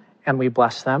them and we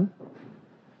bless them.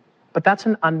 But that's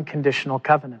an unconditional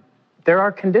covenant. There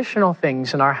are conditional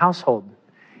things in our household.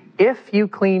 If you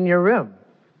clean your room,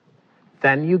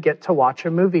 then you get to watch a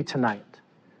movie tonight.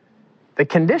 The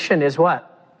condition is what?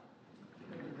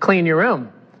 Clean your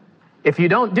room. If you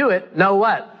don't do it, no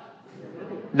what?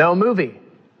 No movie,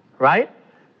 right?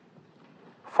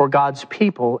 For God's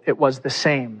people, it was the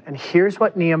same. And here's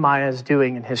what Nehemiah is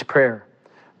doing in his prayer.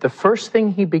 The first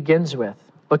thing he begins with,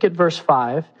 look at verse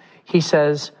 5. He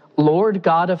says, Lord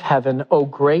God of heaven, O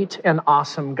great and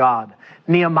awesome God.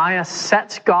 Nehemiah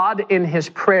sets God in his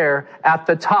prayer at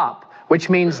the top, which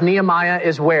means Nehemiah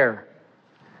is where?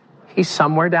 He's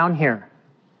somewhere down here.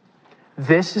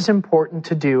 This is important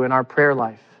to do in our prayer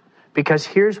life, because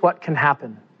here's what can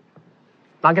happen.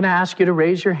 I'm not going to ask you to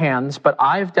raise your hands, but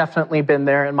I've definitely been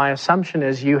there, and my assumption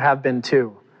is you have been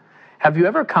too. Have you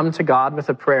ever come to God with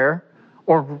a prayer,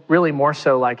 or really more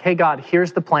so like, hey God,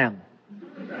 here's the plan.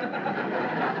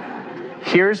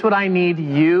 Here's what I need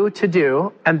you to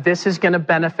do, and this is going to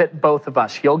benefit both of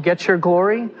us. You'll get your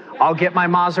glory, I'll get my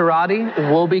Maserati,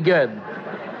 we'll be good.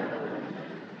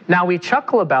 Now we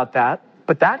chuckle about that,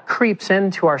 but that creeps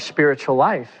into our spiritual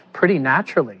life pretty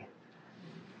naturally,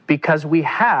 because we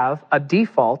have a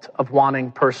default of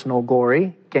wanting personal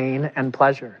glory, gain, and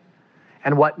pleasure.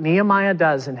 And what Nehemiah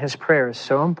does in his prayer is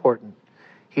so important.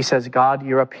 He says, God,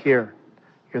 you're up here.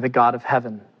 You're the God of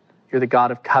heaven. You're the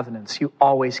God of covenants. You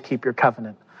always keep your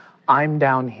covenant. I'm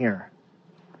down here.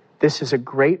 This is a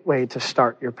great way to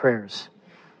start your prayers.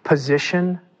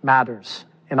 Position matters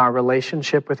in our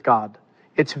relationship with God.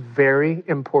 It's very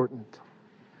important.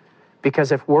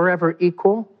 Because if we're ever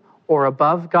equal or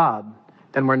above God,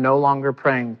 then we're no longer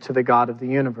praying to the God of the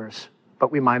universe,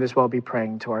 but we might as well be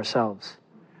praying to ourselves,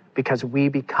 because we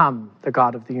become the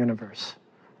God of the universe,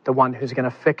 the one who's going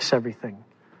to fix everything,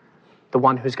 the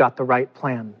one who's got the right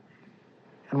plan.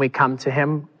 And we come to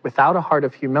him without a heart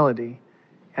of humility,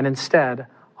 and instead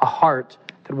a heart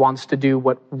that wants to do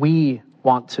what we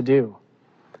want to do.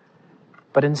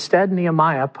 But instead,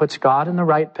 Nehemiah puts God in the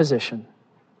right position.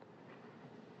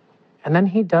 And then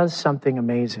he does something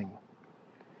amazing.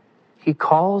 He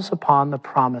calls upon the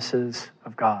promises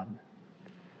of God.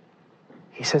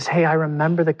 He says, hey, I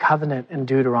remember the covenant in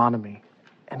Deuteronomy.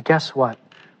 And guess what?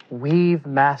 We've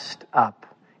messed up.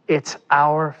 It's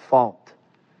our fault.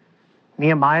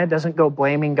 Nehemiah doesn't go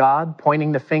blaming God,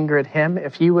 pointing the finger at him.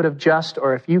 If you would have just,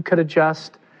 or if you could have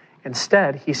just.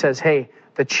 Instead, he says, hey,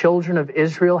 the children of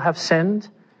Israel have sinned.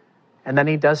 And then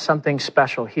he does something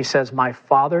special. He says, my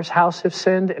father's house have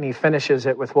sinned. And he finishes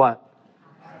it with what?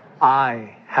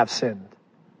 I have sinned.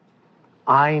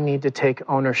 I need to take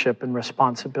ownership and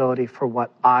responsibility for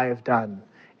what I've done.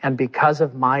 And because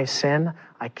of my sin,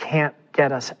 I can't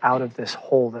get us out of this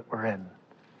hole that we're in.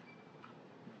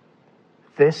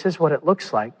 This is what it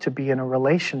looks like to be in a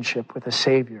relationship with a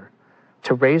Savior.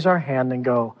 To raise our hand and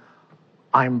go,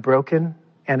 I'm broken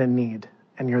and in need,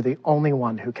 and you're the only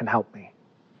one who can help me.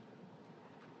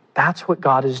 That's what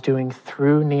God is doing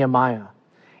through Nehemiah.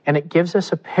 And it gives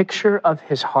us a picture of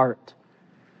his heart.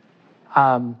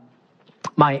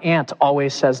 My aunt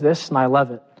always says this, and I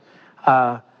love it.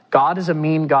 God is a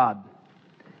mean God.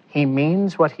 He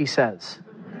means what he says.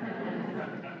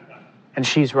 And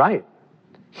she's right.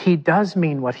 He does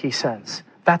mean what he says.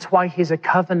 That's why he's a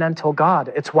covenantal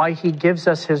God. It's why he gives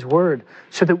us his word,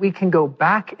 so that we can go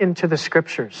back into the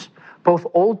scriptures, both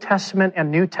Old Testament and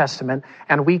New Testament,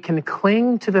 and we can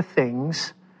cling to the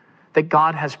things that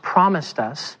God has promised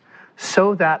us,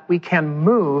 so that we can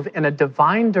move in a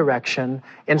divine direction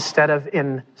instead of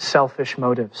in selfish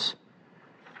motives.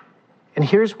 And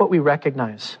here's what we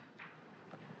recognize.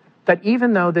 that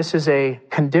even though this is a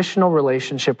conditional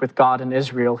relationship with God and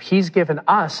Israel, he's given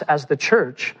us as the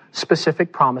church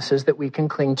specific promises that we can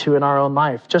cling to in our own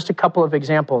life. Just a couple of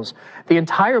examples. The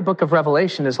entire book of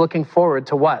Revelation is looking forward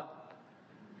to what?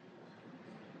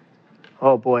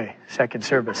 Oh boy, second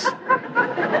service.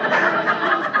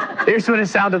 Here's what it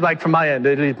sounded like from my end.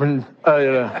 The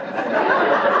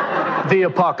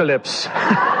apocalypse. The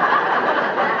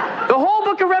whole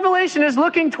book of Revelation is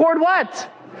looking toward what?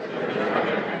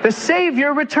 The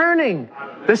Savior returning.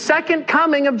 The second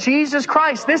coming of Jesus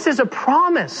Christ. This is a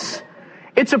promise.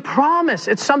 It's a promise.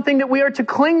 It's something that we are to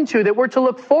cling to, that we're to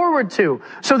look forward to.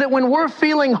 So that when we're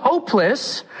feeling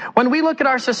hopeless, when we look at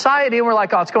our society and we're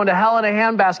like, oh, it's going to hell in a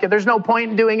handbasket. There's no point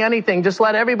in doing anything. Just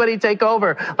let everybody take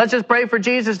over. Let's just pray for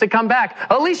Jesus to come back.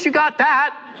 At least you got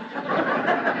that.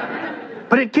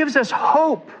 But it gives us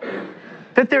hope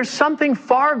that there's something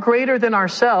far greater than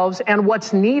ourselves, and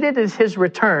what's needed is his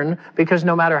return, because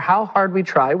no matter how hard we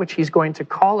try, which he's going to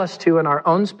call us to in our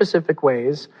own specific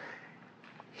ways,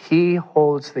 he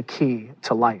holds the key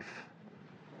to life.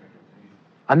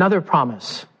 Another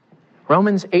promise,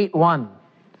 Romans 8:1.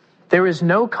 There is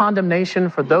no condemnation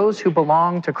for those who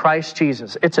belong to Christ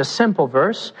Jesus. It's a simple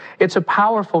verse, it's a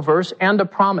powerful verse, and a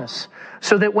promise.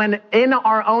 So that when in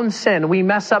our own sin we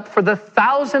mess up for the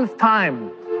 1,000th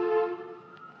time,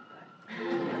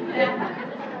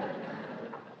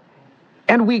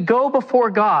 and we go before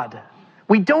God,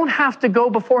 we don't have to go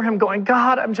before him going,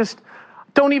 God,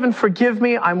 don't even forgive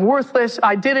me. I'm worthless.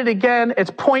 I did it again.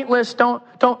 It's pointless. Don't.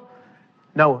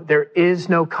 No, there is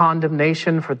no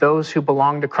condemnation for those who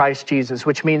belong to Christ Jesus,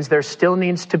 which means there still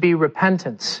needs to be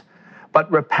repentance. But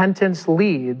repentance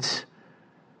leads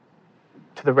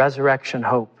to the resurrection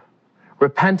hope.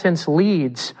 Repentance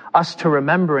leads us to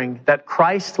remembering that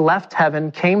Christ left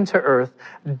heaven, came to earth,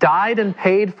 died and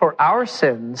paid for our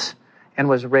sins, and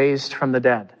was raised from the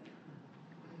dead.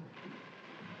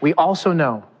 We also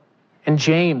know in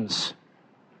James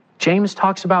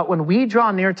talks about when we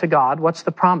draw near to God, what's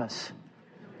the promise?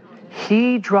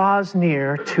 He draws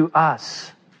near to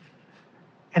us.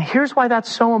 And here's why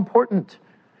that's so important.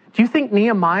 Do you think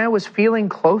Nehemiah was feeling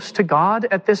close to God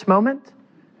at this moment?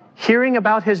 Hearing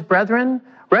about his brethren,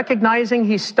 recognizing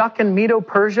he's stuck in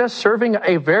Medo-Persia, serving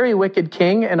a very wicked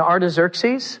king in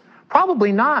Artaxerxes?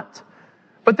 Probably not.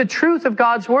 But the truth of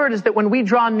God's word is that when we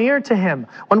draw near to him,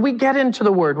 when we get into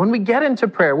the word, when we get into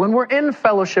prayer, when we're in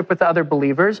fellowship with other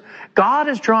believers, God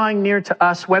is drawing near to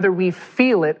us whether we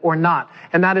feel it or not.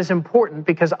 And that is important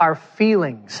because our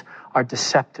feelings are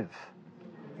deceptive.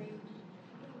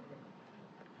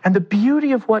 And the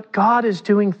beauty of what God is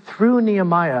doing through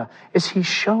Nehemiah is he's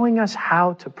showing us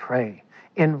how to pray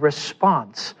in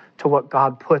response to what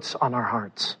God puts on our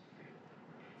hearts.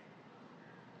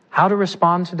 How to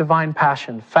respond to divine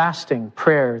passion, fasting,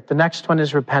 prayer. The next one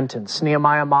is repentance.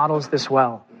 Nehemiah models this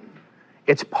well.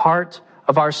 It's part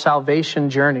of our salvation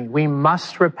journey. We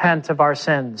must repent of our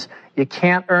sins. You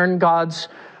can't earn God's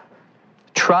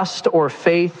trust or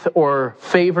faith or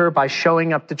favor by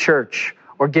showing up to church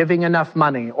or giving enough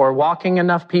money or walking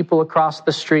enough people across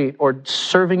the street or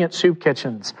serving at soup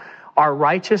kitchens. Our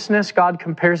righteousness, God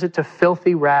compares it to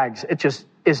filthy rags. It just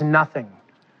is nothing.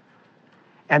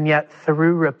 And yet,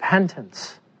 through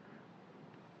repentance,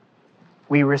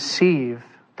 we receive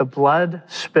the blood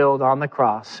spilled on the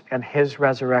cross and his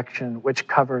resurrection, which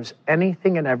covers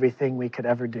anything and everything we could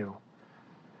ever do.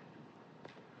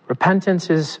 Repentance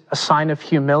is a sign of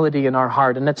humility in our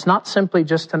heart, and it's not simply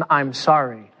just an I'm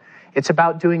sorry. It's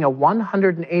about doing a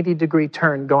 180-degree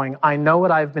turn, going, I know what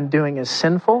I've been doing is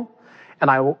sinful,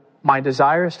 and my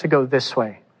desire is to go this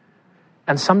way.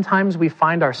 And sometimes we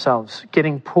find ourselves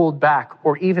getting pulled back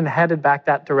or even headed back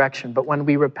that direction. But when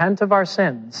we repent of our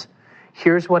sins,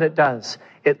 here's what it does.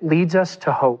 It leads us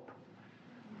to hope.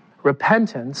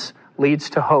 Repentance leads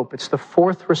to hope. It's the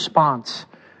fourth response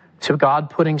to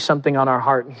God putting something on our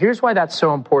heart. And here's why that's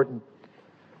so important.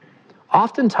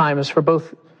 Oftentimes for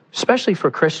both, especially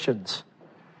for Christians,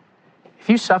 if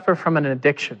you suffer from an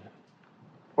addiction,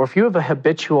 or if you have a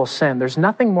habitual sin, there's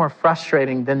nothing more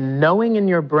frustrating than knowing in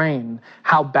your brain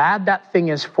how bad that thing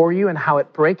is for you and how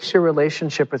it breaks your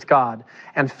relationship with God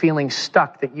and feeling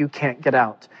stuck that you can't get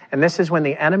out. And this is when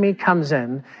the enemy comes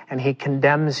in and he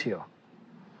condemns you.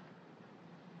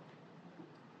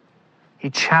 He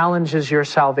challenges your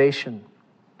salvation.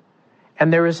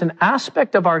 And there is an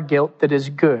aspect of our guilt that is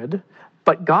good,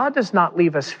 but God does not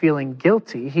leave us feeling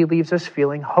guilty. He leaves us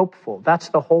feeling hopeful. That's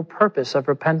the whole purpose of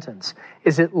repentance,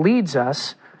 is it leads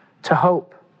us to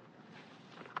hope.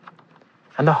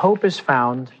 And the hope is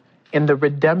found in the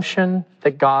redemption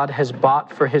that God has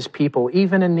bought for his people,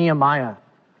 even in Nehemiah.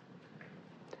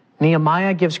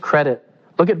 Nehemiah gives credit.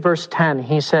 Look at verse 10.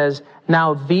 He says,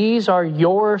 now these are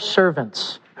your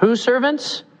servants. Whose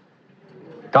servants?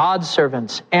 God's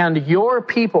servants and your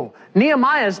people.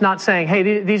 Nehemiah is not saying,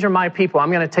 hey, these are my people. I'm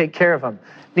going to take care of them.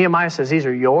 Nehemiah says, these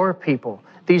are your people.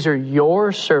 These are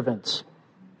your servants.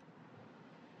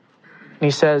 And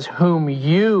he says, whom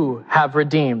you have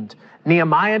redeemed.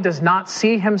 Nehemiah does not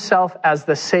see himself as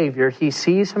the Savior. He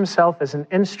sees himself as an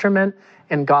instrument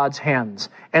in God's hands.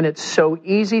 And it's so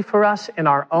easy for us in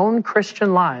our own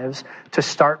Christian lives to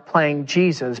start playing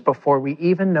Jesus before we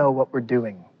even know what we're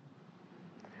doing.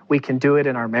 We can do it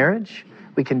in our marriage.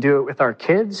 We can do it with our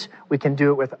kids. We can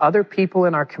do it with other people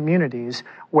in our communities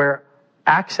where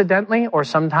accidentally or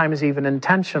sometimes even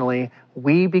intentionally,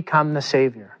 we become the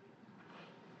Savior.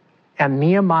 And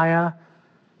Nehemiah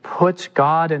puts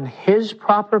God in his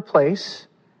proper place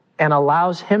and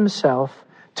allows himself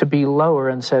to be lower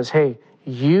and says, hey,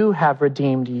 you have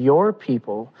redeemed your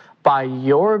people by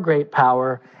your great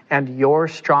power and your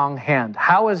strong hand.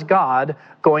 How is God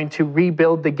going to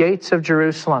rebuild the gates of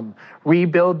Jerusalem,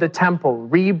 rebuild the temple,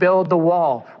 rebuild the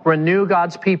wall, renew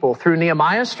God's people? Through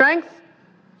Nehemiah's strength?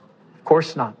 Of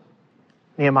course not.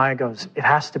 Nehemiah goes, it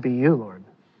has to be you, Lord.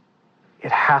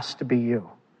 It has to be you.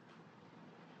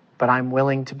 But I'm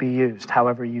willing to be used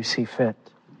however you see fit.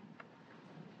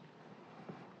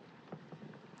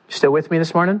 Still with me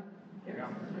this morning? Yeah.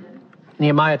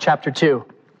 Nehemiah chapter 2.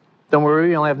 Don't worry,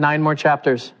 we only have 9 more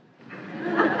chapters.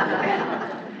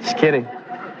 Just kidding.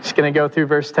 Just going to go through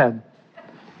verse 10.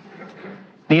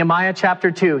 Nehemiah chapter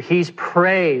 2. He's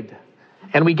prayed.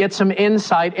 And we get some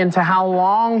insight into how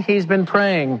long he's been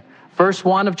praying. Verse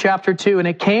 1 of chapter 2, and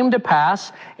it came to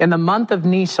pass in the month of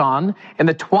Nisan, in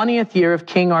the 20th year of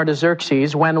King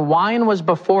Artaxerxes, when wine was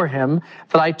before him,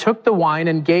 that I took the wine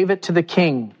and gave it to the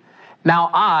king. Now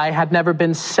I had never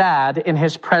been sad in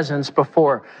his presence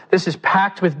before. This is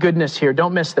packed with goodness here.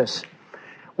 Don't miss this.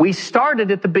 We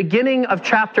started at the beginning of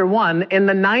chapter 1 in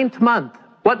the 9th month.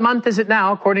 What month is it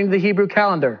now according to the Hebrew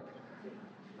calendar?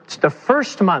 It's the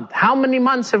first month. How many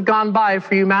months have gone by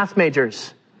for you math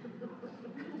majors?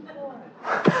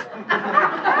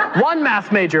 1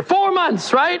 math major. 4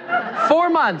 months, right? 4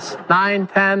 months. 9,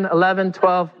 10, 11,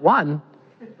 12, 1.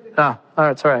 Oh, all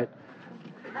right, it's all right.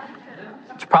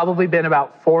 It's probably been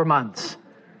about 4 months,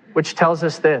 which tells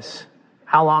us this.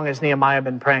 How long has Nehemiah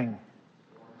been praying?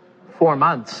 4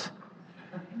 months.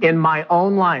 In my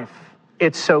own life,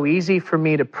 it's so easy for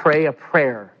me to pray a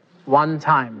prayer one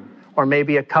time, or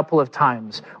maybe a couple of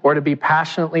times, or to be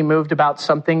passionately moved about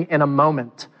something in a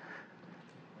moment.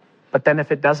 But then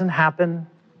if it doesn't happen,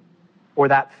 or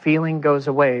that feeling goes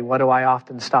away, what do I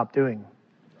often stop doing?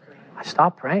 I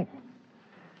stop praying.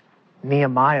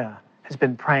 Nehemiah has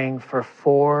been praying for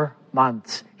 4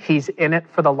 months. He's in it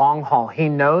for the long haul. He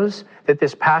knows that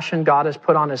this passion God has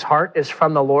put on his heart is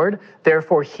from the Lord.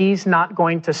 Therefore, he's not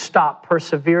going to stop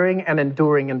persevering and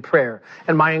enduring in prayer.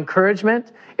 And my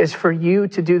encouragement is for you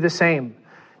to do the same.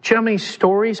 Do you know how many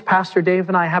stories Pastor Dave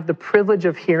and I have the privilege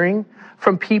of hearing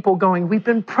from people going, we've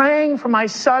been praying for my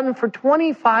son for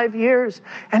 25 years,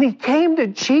 and he came to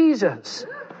Jesus.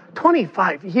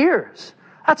 25 years.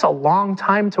 That's a long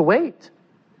time to wait.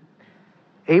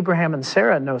 Abraham and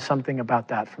Sarah know something about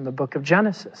that from the book of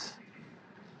Genesis.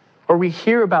 Or we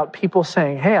hear about people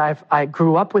saying, hey, I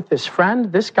grew up with this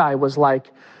friend. This guy was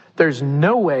like, there's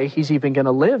no way he's even going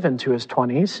to live into his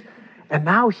 20s. And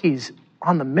now he's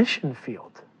on the mission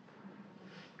field.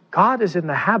 God is in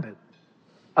the habit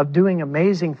of doing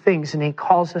amazing things, and he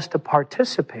calls us to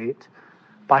participate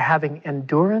by having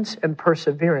endurance and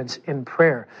perseverance in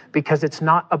prayer, because it's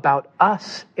not about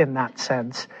us in that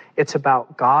sense. It's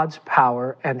about God's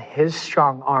power and his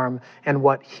strong arm and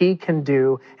what he can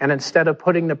do. And instead of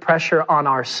putting the pressure on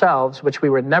ourselves, which we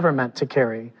were never meant to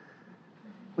carry,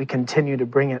 we continue to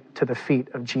bring it to the feet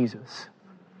of Jesus.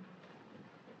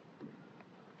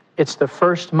 It's the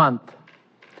first month.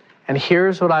 And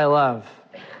here's what I love.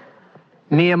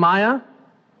 Nehemiah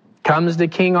comes to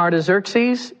King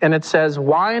Artaxerxes, and it says,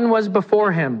 wine was before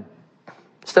him.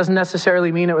 This doesn't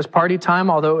necessarily mean it was party time,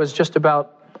 although it was just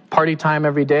about party time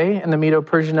every day in the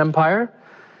Medo-Persian Empire.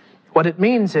 What it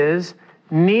means is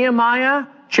Nehemiah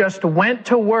just went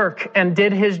to work and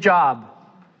did his job.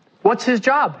 What's his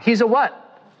job? He's a what?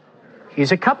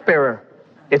 He's a cupbearer.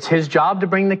 It's his job to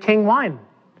bring the king wine.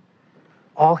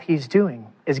 All he's doing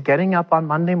is getting up on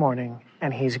Monday morning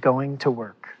and he's going to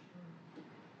work.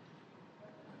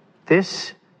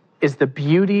 This is the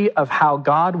beauty of how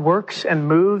God works and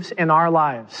moves in our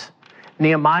lives.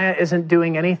 Nehemiah isn't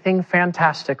doing anything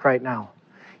fantastic right now.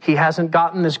 He hasn't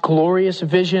gotten this glorious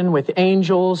vision with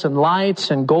angels and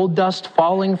lights and gold dust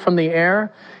falling from the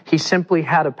air. He simply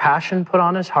had a passion put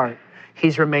on his heart.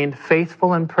 He's remained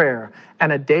faithful in prayer.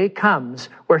 And a day comes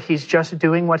where he's just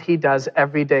doing what he does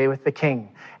every day with the king.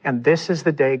 And this is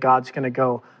the day God's going to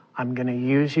go, I'm going to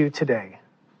use you today.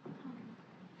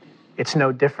 It's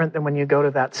no different than when you go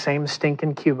to that same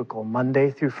stinking cubicle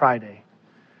Monday through Friday.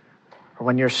 Or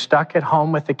when you're stuck at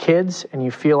home with the kids and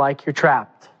you feel like you're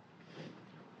trapped.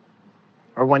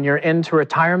 Or when you're into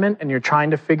retirement and you're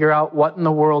trying to figure out what in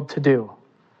the world to do.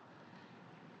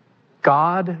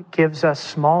 God gives us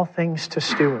small things to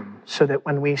steward so that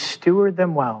when we steward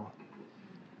them well,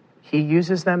 he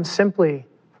uses them simply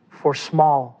for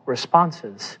small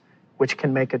responses, which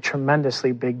can make a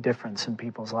tremendously big difference in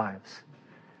people's lives.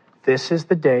 This is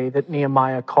the day that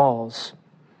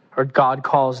God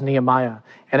calls Nehemiah.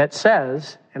 And it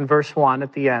says in verse 1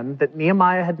 at the end that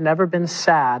Nehemiah had never been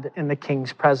sad in the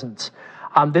king's presence.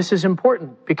 This is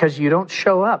important because you don't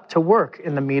show up to work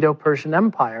in the Medo-Persian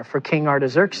Empire for King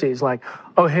Artaxerxes like,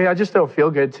 oh, hey, I just don't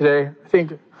feel good today. I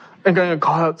think I'm going to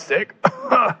call out sick.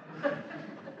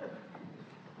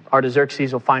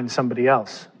 Artaxerxes will find somebody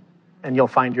else, and you'll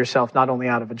find yourself not only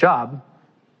out of a job,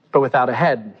 but without a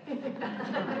head.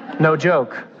 No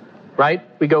joke, right?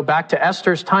 We go back to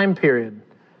Esther's time period.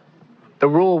 The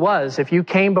rule was if you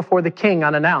came before the king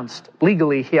unannounced,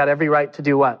 legally he had every right to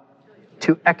do what?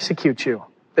 To execute you.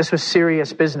 This was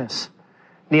serious business.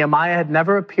 Nehemiah had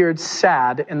never appeared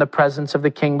sad in the presence of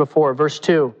the king before. Verse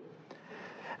 2.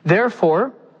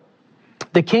 Therefore,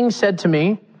 the king said to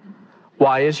me,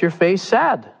 why is your face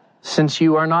sad, since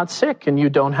you are not sick and you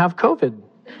don't have COVID?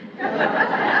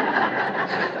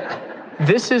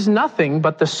 This is nothing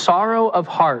but the sorrow of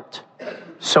heart.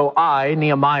 So I,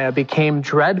 Nehemiah, became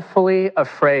dreadfully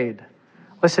afraid.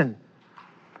 Listen,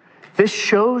 this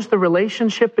shows the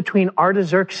relationship between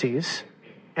Artaxerxes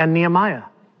and Nehemiah.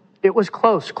 It was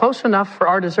close enough for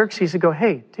Artaxerxes to go,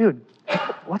 hey, dude,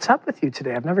 what's up with you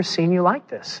today? I've never seen you like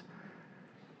this.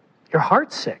 Your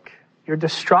heart's sick. You're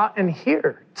distraught in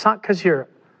here. It's not because you're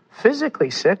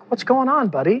physically sick. What's going on,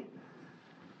 buddy?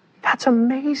 That's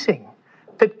amazing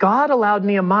that God allowed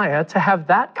Nehemiah to have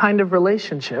that kind of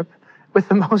relationship with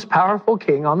the most powerful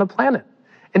king on the planet.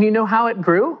 And you know how it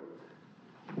grew?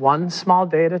 One small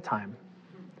day at a time,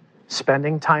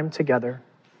 spending time together,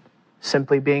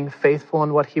 simply being faithful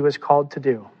in what he was called to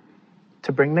do,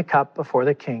 to bring the cup before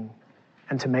the king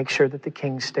and to make sure that the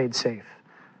king stayed safe.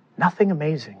 Nothing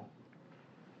amazing,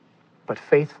 but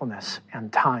faithfulness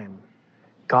and time.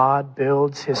 God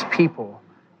builds his people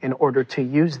in order to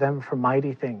use them for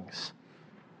mighty things.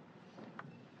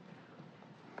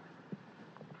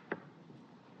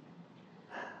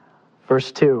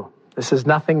 Verse 2. This is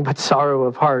nothing but sorrow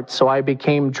of heart. So I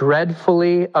became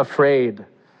dreadfully afraid.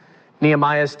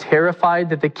 Nehemiah is terrified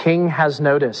that the king has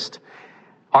noticed.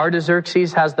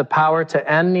 Artaxerxes has the power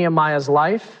to end Nehemiah's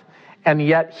life. And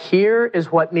yet here is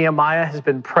what Nehemiah has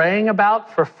been praying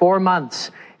about for 4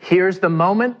 months. Here's the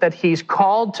moment that he's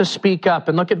called to speak up.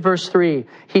 And look at verse 3.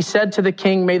 He said to the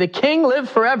king, may the king live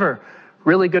forever.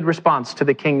 Really good response to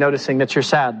the king noticing that you're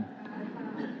sad.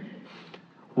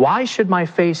 Why should my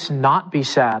face not be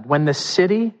sad when the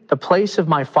city, the place of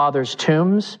my father's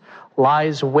tombs,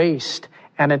 lies waste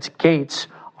and its gates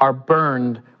are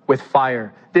burned with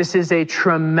fire? This is a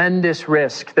tremendous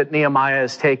risk that Nehemiah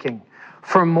is taking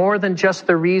for more than just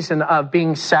the reason of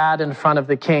being sad in front of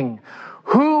the king.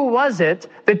 Who was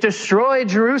it that destroyed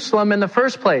Jerusalem in the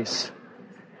first place?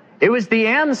 It was the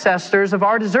ancestors of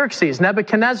Artaxerxes,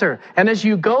 Nebuchadnezzar. And as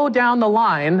you go down the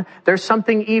line, there's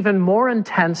something even more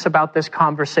intense about this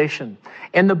conversation.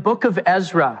 In the book of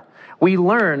Ezra, we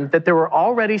learned that there were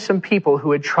already some people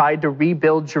who had tried to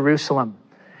rebuild Jerusalem.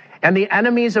 And the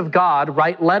enemies of God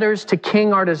write letters to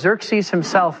King Artaxerxes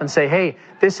himself and say, hey,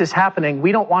 this is happening.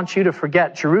 We don't want you to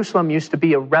forget. Jerusalem used to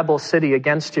be a rebel city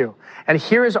against you. And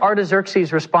here is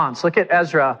Artaxerxes' response. Look at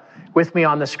Ezra with me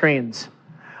on the screens.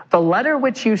 The letter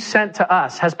which you sent to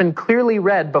us has been clearly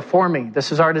read before me.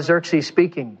 This is Artaxerxes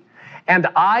speaking. And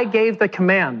I gave the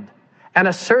command, and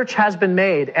a search has been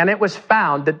made, and it was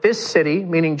found that this city,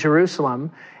 meaning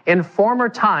Jerusalem, in former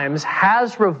times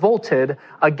has revolted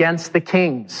against the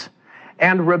kings.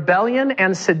 And rebellion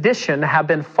and sedition have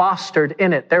been fostered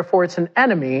in it. Therefore, it's an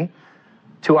enemy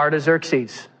to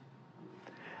Artaxerxes.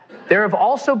 There have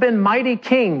also been mighty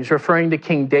kings, referring to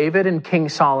King David and King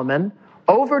Solomon,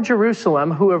 over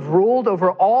Jerusalem, who have ruled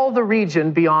over all the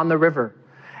region beyond the river.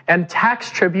 And tax,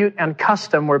 tribute, and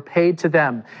custom were paid to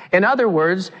them. In other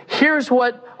words, here's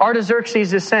what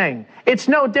Artaxerxes is saying. It's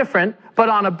no different, but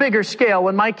on a bigger scale,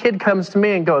 when my kid comes to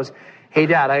me and goes, hey,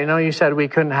 Dad, I know you said we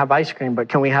couldn't have ice cream, but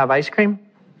can we have ice cream?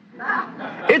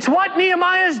 It's what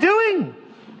Nehemiah is doing.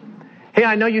 Hey,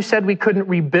 I know you said we couldn't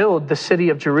rebuild the city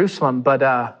of Jerusalem,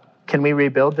 but can we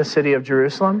rebuild the city of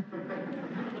Jerusalem?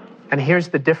 And here's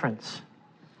the difference.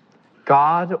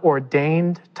 God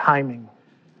ordained timing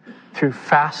through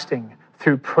fasting,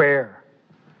 through prayer,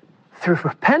 through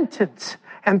repentance,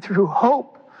 and through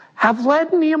hope have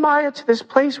led Nehemiah to this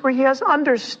place where he has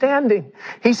understanding.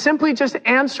 He's simply just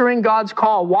answering God's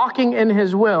call, walking in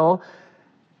his will,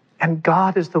 and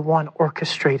God is the one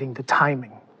orchestrating the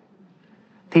timing.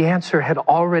 The answer had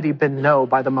already been no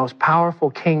by the most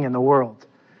powerful king in the world.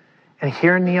 And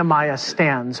here Nehemiah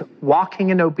stands,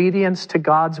 walking in obedience to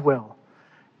God's will,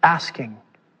 asking,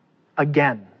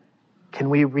 again, can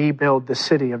we rebuild the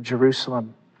city of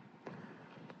Jerusalem?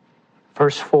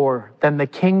 Verse 4, then the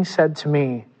king said to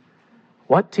me,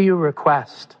 what do you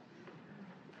request?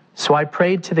 So I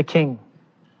prayed to the king.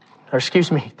 Or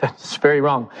excuse me, that's very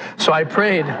wrong. So I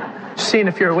prayed, seeing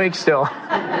if you're awake still.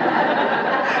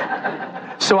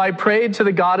 So I prayed to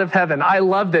the God of heaven. I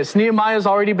love this. Nehemiah's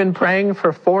already been praying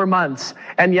for 4 months.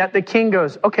 And yet the king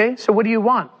goes, okay, so what do you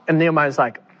want? And Nehemiah's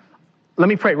like, let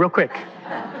me pray real quick.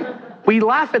 We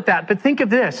laugh at that, but think of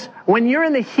this. When you're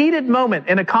in the heated moment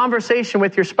in a conversation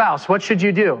with your spouse, what should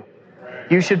you do?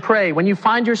 You should pray. When you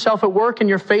find yourself at work and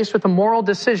you're faced with a moral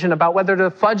decision about whether to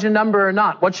fudge a number or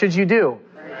not, what should you do?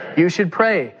 You should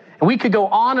pray. And we could go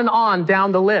on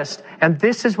down the list. And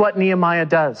this is what Nehemiah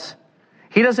does.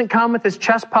 He doesn't come with his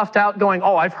chest puffed out going,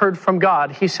 oh, I've heard from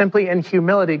God. He simply in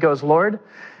humility goes, Lord,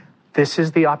 this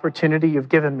is the opportunity you've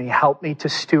given me. Help me to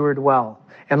steward well.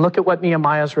 And look at what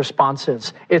Nehemiah's response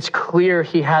is. It's clear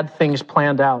he had things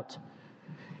planned out.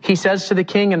 He says to the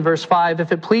king in verse 5,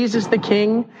 if it pleases the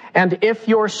king, and if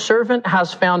your servant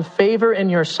has found favor in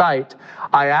your sight,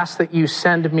 I ask that you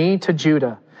send me to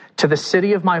Judah, to the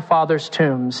city of my father's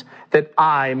tombs, that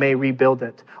I may rebuild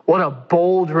it. What a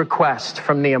bold request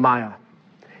from Nehemiah.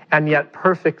 And yet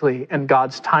perfectly in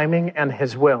God's timing and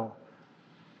his will,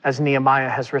 as Nehemiah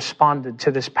has responded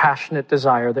to this passionate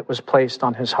desire that was placed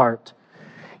on his heart.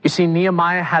 You see,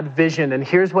 Nehemiah had vision, and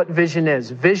here's what vision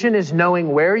is. Vision is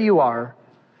knowing where you are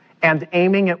and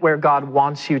aiming at where God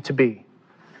wants you to be.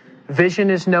 Vision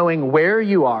is knowing where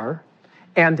you are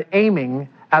and aiming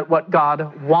at what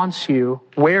God wants you,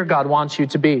 where God wants you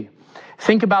to be.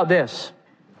 Think about this.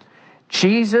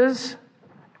 Jesus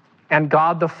and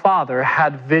God the Father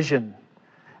had vision.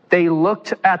 They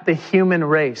looked at the human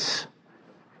race,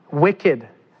 wicked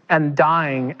and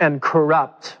dying and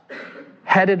corrupt,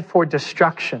 headed for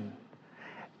destruction.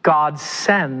 God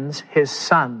sends his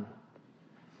Son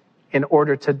in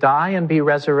order to die and be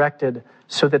resurrected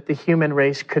so that the human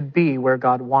race could be where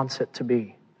God wants it to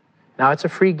be. Now, it's a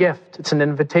free gift. It's an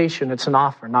invitation. It's an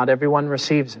offer. Not everyone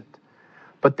receives it.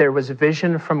 But there was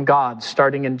vision from God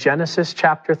starting in Genesis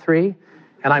chapter 3,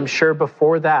 and I'm sure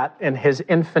before that in his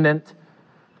infinite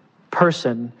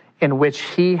person in which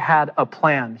he had a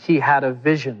plan. He had a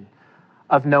vision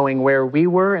of knowing where we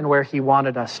were and where he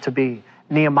wanted us to be.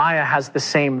 Nehemiah has the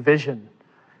same vision.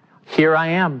 Here I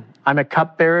am. I'm a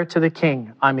cupbearer to the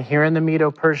king. I'm here in the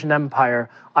Medo-Persian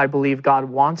Empire. I believe God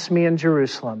wants me in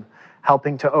Jerusalem,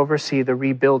 helping to oversee the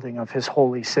rebuilding of his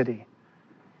holy city.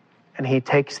 And he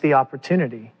takes the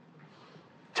opportunity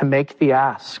to make the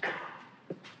ask.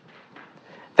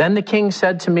 Then the king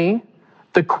said to me,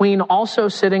 the queen also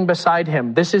sitting beside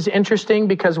him. This is interesting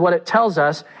because what it tells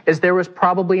us is there was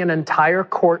probably an entire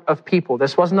court of people.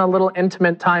 This wasn't a little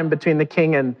intimate time between the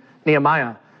king and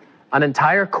Nehemiah. An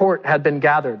entire court had been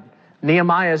gathered.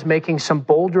 Nehemiah is making some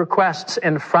bold requests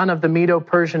in front of the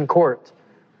Medo-Persian court.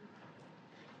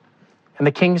 And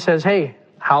the king says, hey,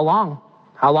 how long?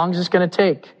 How long is this going to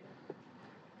take?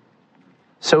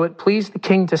 So it pleased the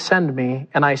king to send me,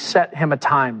 and I set him a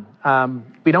time.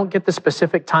 We don't get the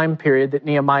specific time period that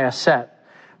Nehemiah set.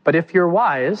 But if you're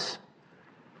wise,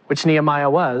 which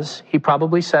Nehemiah was, he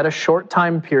probably set a short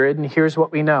time period, and here's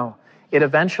what we know. It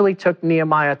eventually took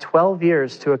Nehemiah 12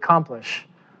 years to accomplish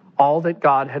all that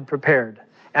God had prepared.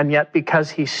 And yet,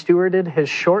 because he stewarded his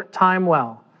short time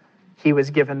well, he was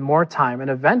given more time and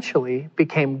eventually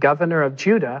became governor of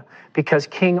Judah because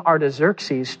King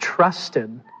Artaxerxes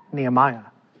trusted Nehemiah.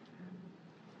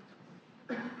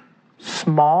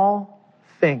 Small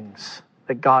things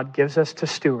that God gives us to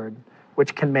steward,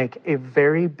 which can make a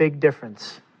very big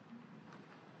difference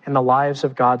in the lives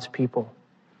of God's people.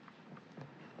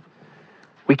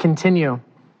 We continue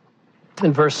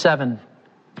in verse 7.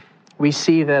 We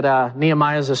see that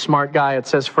Nehemiah is a smart guy. It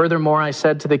says, furthermore, I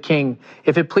said to the king,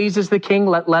 if it pleases the king,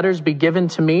 let letters be given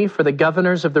to me for the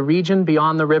governors of the region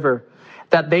beyond the river,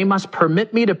 that they must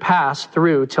permit me to pass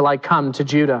through till I come to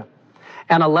Judah.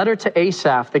 And a letter to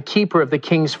Asaph, the keeper of the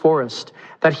king's forest,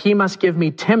 that he must give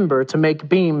me timber to make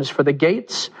beams for the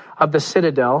gates of the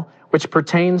citadel, which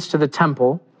pertains to the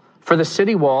temple, for the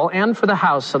city wall and for the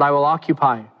house that I will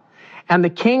occupy. And the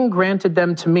king granted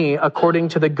them to me according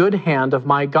to the good hand of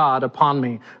my God upon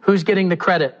me. Who's getting the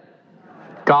credit?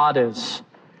 God is.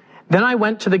 Then I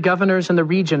went to the governors in the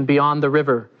region beyond the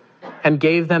river and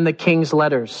gave them the king's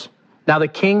letters. Now the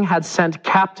king had sent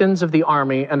captains of the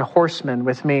army and horsemen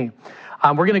with me.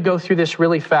 We're going to go through this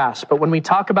really fast, but when we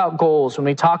talk about goals, when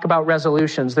we talk about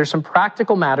resolutions, there's some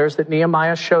practical matters that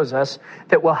Nehemiah shows us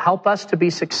that will help us to be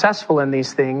successful in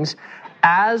these things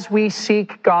as we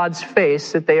seek God's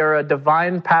face, that they are a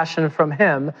divine passion from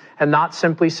him and not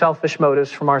simply selfish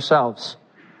motives from ourselves.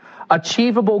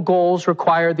 Achievable goals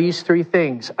require these three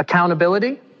things: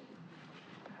 accountability,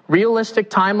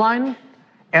 realistic timeline,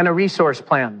 and a resource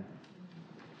plan.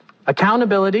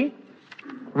 Accountability,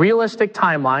 realistic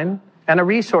timeline, and a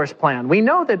resource plan. We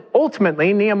know that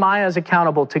ultimately Nehemiah is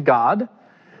accountable to God,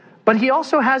 but he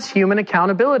also has human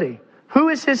accountability. Who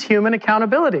is his human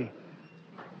accountability?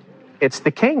 It's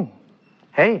the king.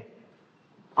 Hey,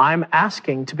 I'm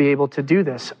asking to be able to do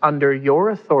this under your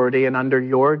authority and under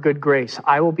your good grace.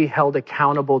 I will be held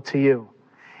accountable to you.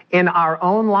 In our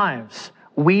own lives,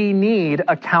 we need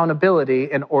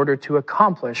accountability in order to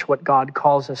accomplish what God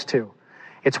calls us to.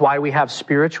 It's why we have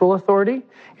spiritual authority.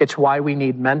 It's why we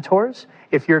need mentors.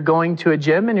 If you're going to a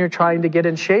gym and you're trying to get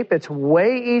in shape, it's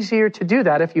way easier to do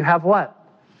that if you have what?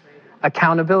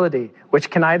 Accountability, which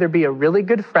can either be a really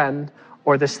good friend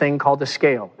or this thing called a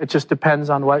scale. It just depends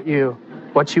on what you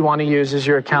want to use as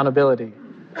your accountability.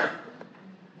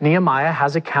 Nehemiah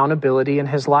has accountability in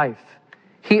his life.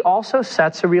 He also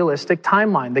sets a realistic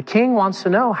timeline. The king wants to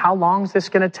know, how long is this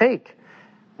going to take?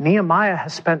 Nehemiah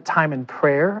has spent time in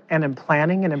prayer and in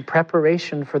planning and in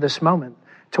preparation for this moment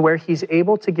to where he's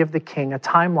able to give the king a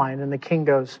timeline, and the king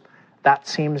goes, that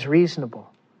seems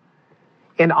reasonable.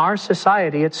 In our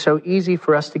society, it's so easy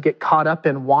for us to get caught up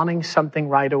in wanting something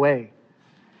right away.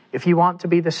 If you want to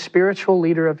be the spiritual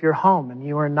leader of your home and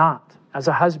you are not, as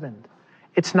a husband,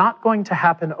 it's not going to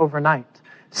happen overnight.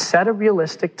 Set a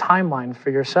realistic timeline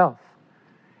for yourself.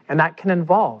 And that can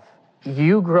involve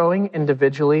you growing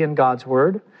individually in God's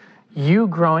word, you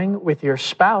growing with your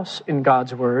spouse in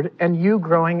God's word, and you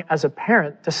growing as a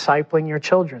parent discipling your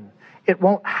children. It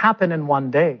won't happen in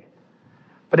one day.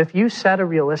 But if you set a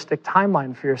realistic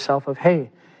timeline for yourself of, hey,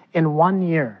 in 1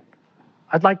 year,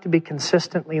 I'd like to be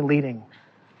consistently leading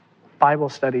Bible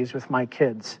studies with my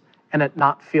kids and it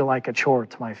not feel like a chore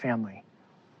to my family.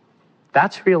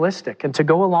 That's realistic. And to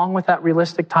go along with that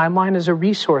realistic timeline is a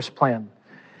resource plan.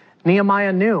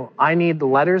 Nehemiah knew, I need the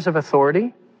letters of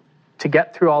authority to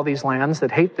get through all these lands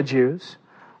that hate the Jews.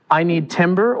 I need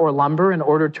timber or lumber in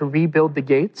order to rebuild the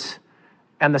gates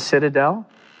and the citadel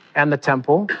and the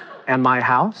temple and my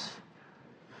house.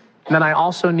 And then I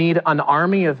also need an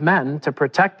army of men to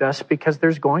protect us because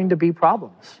there's going to be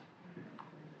problems.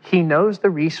 He knows the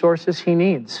resources he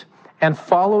needs. And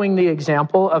following the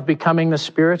example of becoming the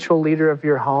spiritual leader of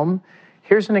your home,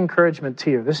 here's an encouragement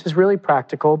to you. This is really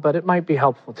practical, but it might be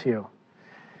helpful to you.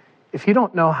 If you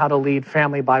don't know how to lead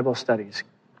family Bible studies,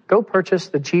 go purchase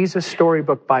the Jesus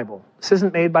Storybook Bible. This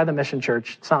isn't made by the Mission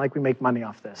Church. It's not like we make money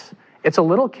off this. It's a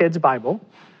little kid's Bible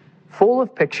full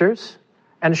of pictures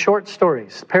and short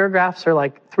stories. Paragraphs are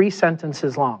like 3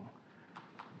 sentences long.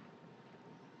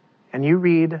 And you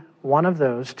read one of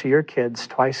those to your kids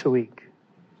twice a week.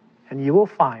 And you will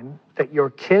find that your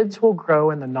kids will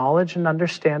grow in the knowledge and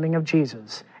understanding of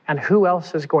Jesus. And who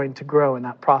else is going to grow in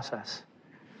that process?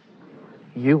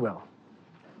 You will.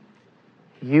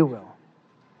 You will.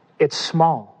 It's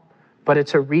small, but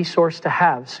it's a resource to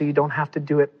have so you don't have to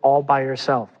do it all by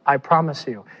yourself. I promise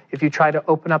you, if you try to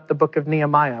open up the book of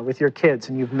Nehemiah with your kids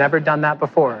and you've never done that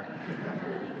before,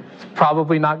 it's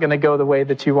probably not going to go the way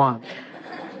that you want.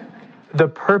 The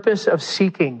purpose of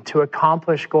seeking to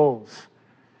accomplish goals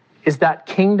is that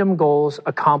kingdom goals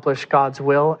accomplish God's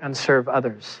will and serve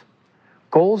others.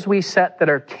 Goals we set that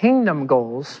are kingdom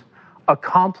goals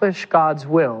accomplish God's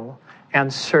will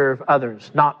and serve others.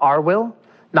 Not our will,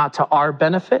 not to our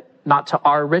benefit, not to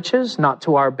our riches, not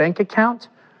to our bank account.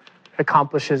 It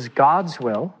accomplishes God's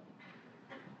will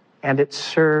and it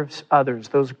serves others.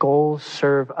 Those goals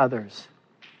serve others.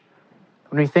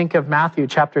 When we think of Matthew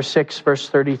chapter 6, verse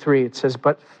 33, it says,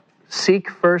 but seek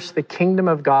first the kingdom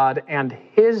of God and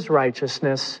his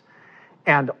righteousness,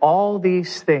 and all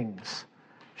these things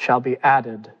shall be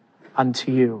added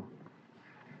unto you.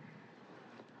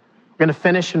 We're going to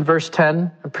finish in verse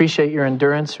 10. Appreciate your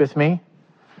endurance with me.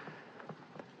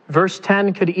 Verse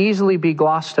 10 could easily be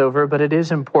glossed over, but it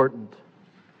is important.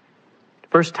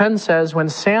 Verse 10 says, when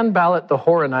Sanballat the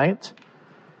Horonite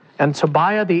and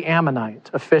Tobiah the Ammonite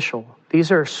official,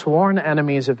 these are sworn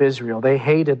enemies of Israel. They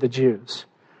hated the Jews.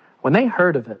 When they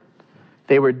heard of it,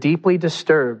 They were deeply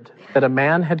disturbed that a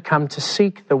man had come to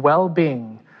seek the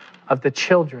well-being of the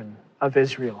children of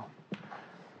Israel.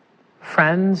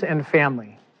 Friends and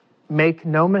family, make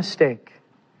no mistake,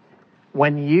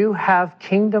 when you have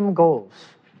kingdom goals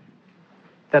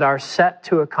that are set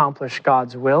to accomplish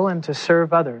God's will and to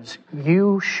serve others,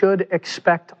 you should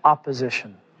expect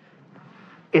opposition.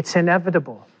 It's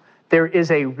inevitable. There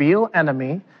is a real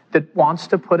enemy that wants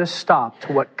to put a stop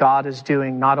to what God is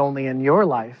doing, not only in your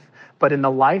life, but in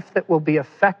the life that will be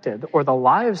affected, or the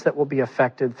lives that will be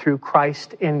affected through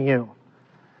Christ in you.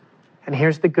 And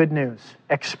here's the good news.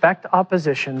 Expect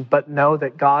opposition, but know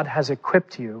that God has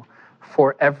equipped you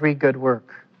for every good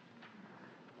work.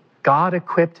 God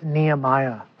equipped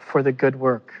Nehemiah for the good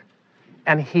work,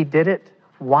 and he did it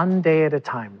one day at a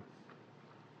time.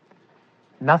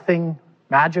 Nothing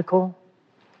magical,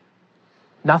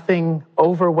 nothing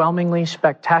overwhelmingly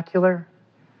spectacular,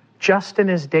 just in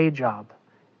his day job,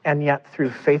 and yet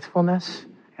through faithfulness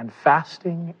and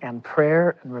fasting and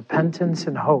prayer and repentance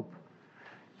and hope,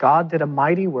 God did a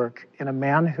mighty work in a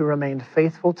man who remained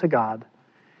faithful to God,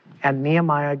 and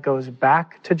Nehemiah goes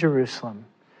back to Jerusalem,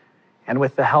 and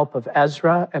with the help of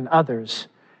Ezra and others,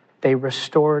 they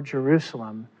restore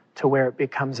Jerusalem to where it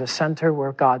becomes a center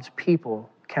where God's people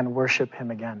can worship him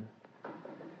again.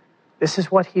 This is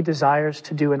what he desires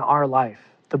to do in our life,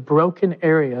 the broken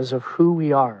areas of who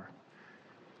we are.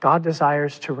 God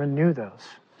desires to renew those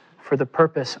for the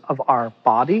purpose of our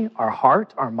body, our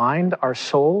heart, our mind, our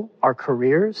soul, our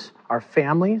careers, our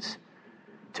families,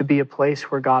 to be a place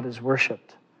where God is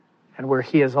worshiped and where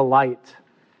he is a light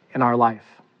in our life.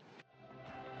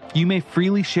 You may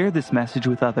freely share this message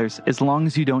with others as long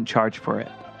as you don't charge for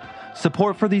it.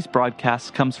 Support for these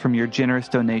broadcasts comes from your generous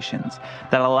donations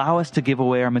that allow us to give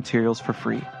away our materials for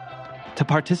free. To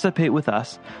participate with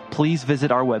us, please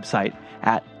visit our website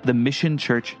at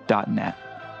themissionchurch.net.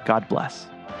 God bless.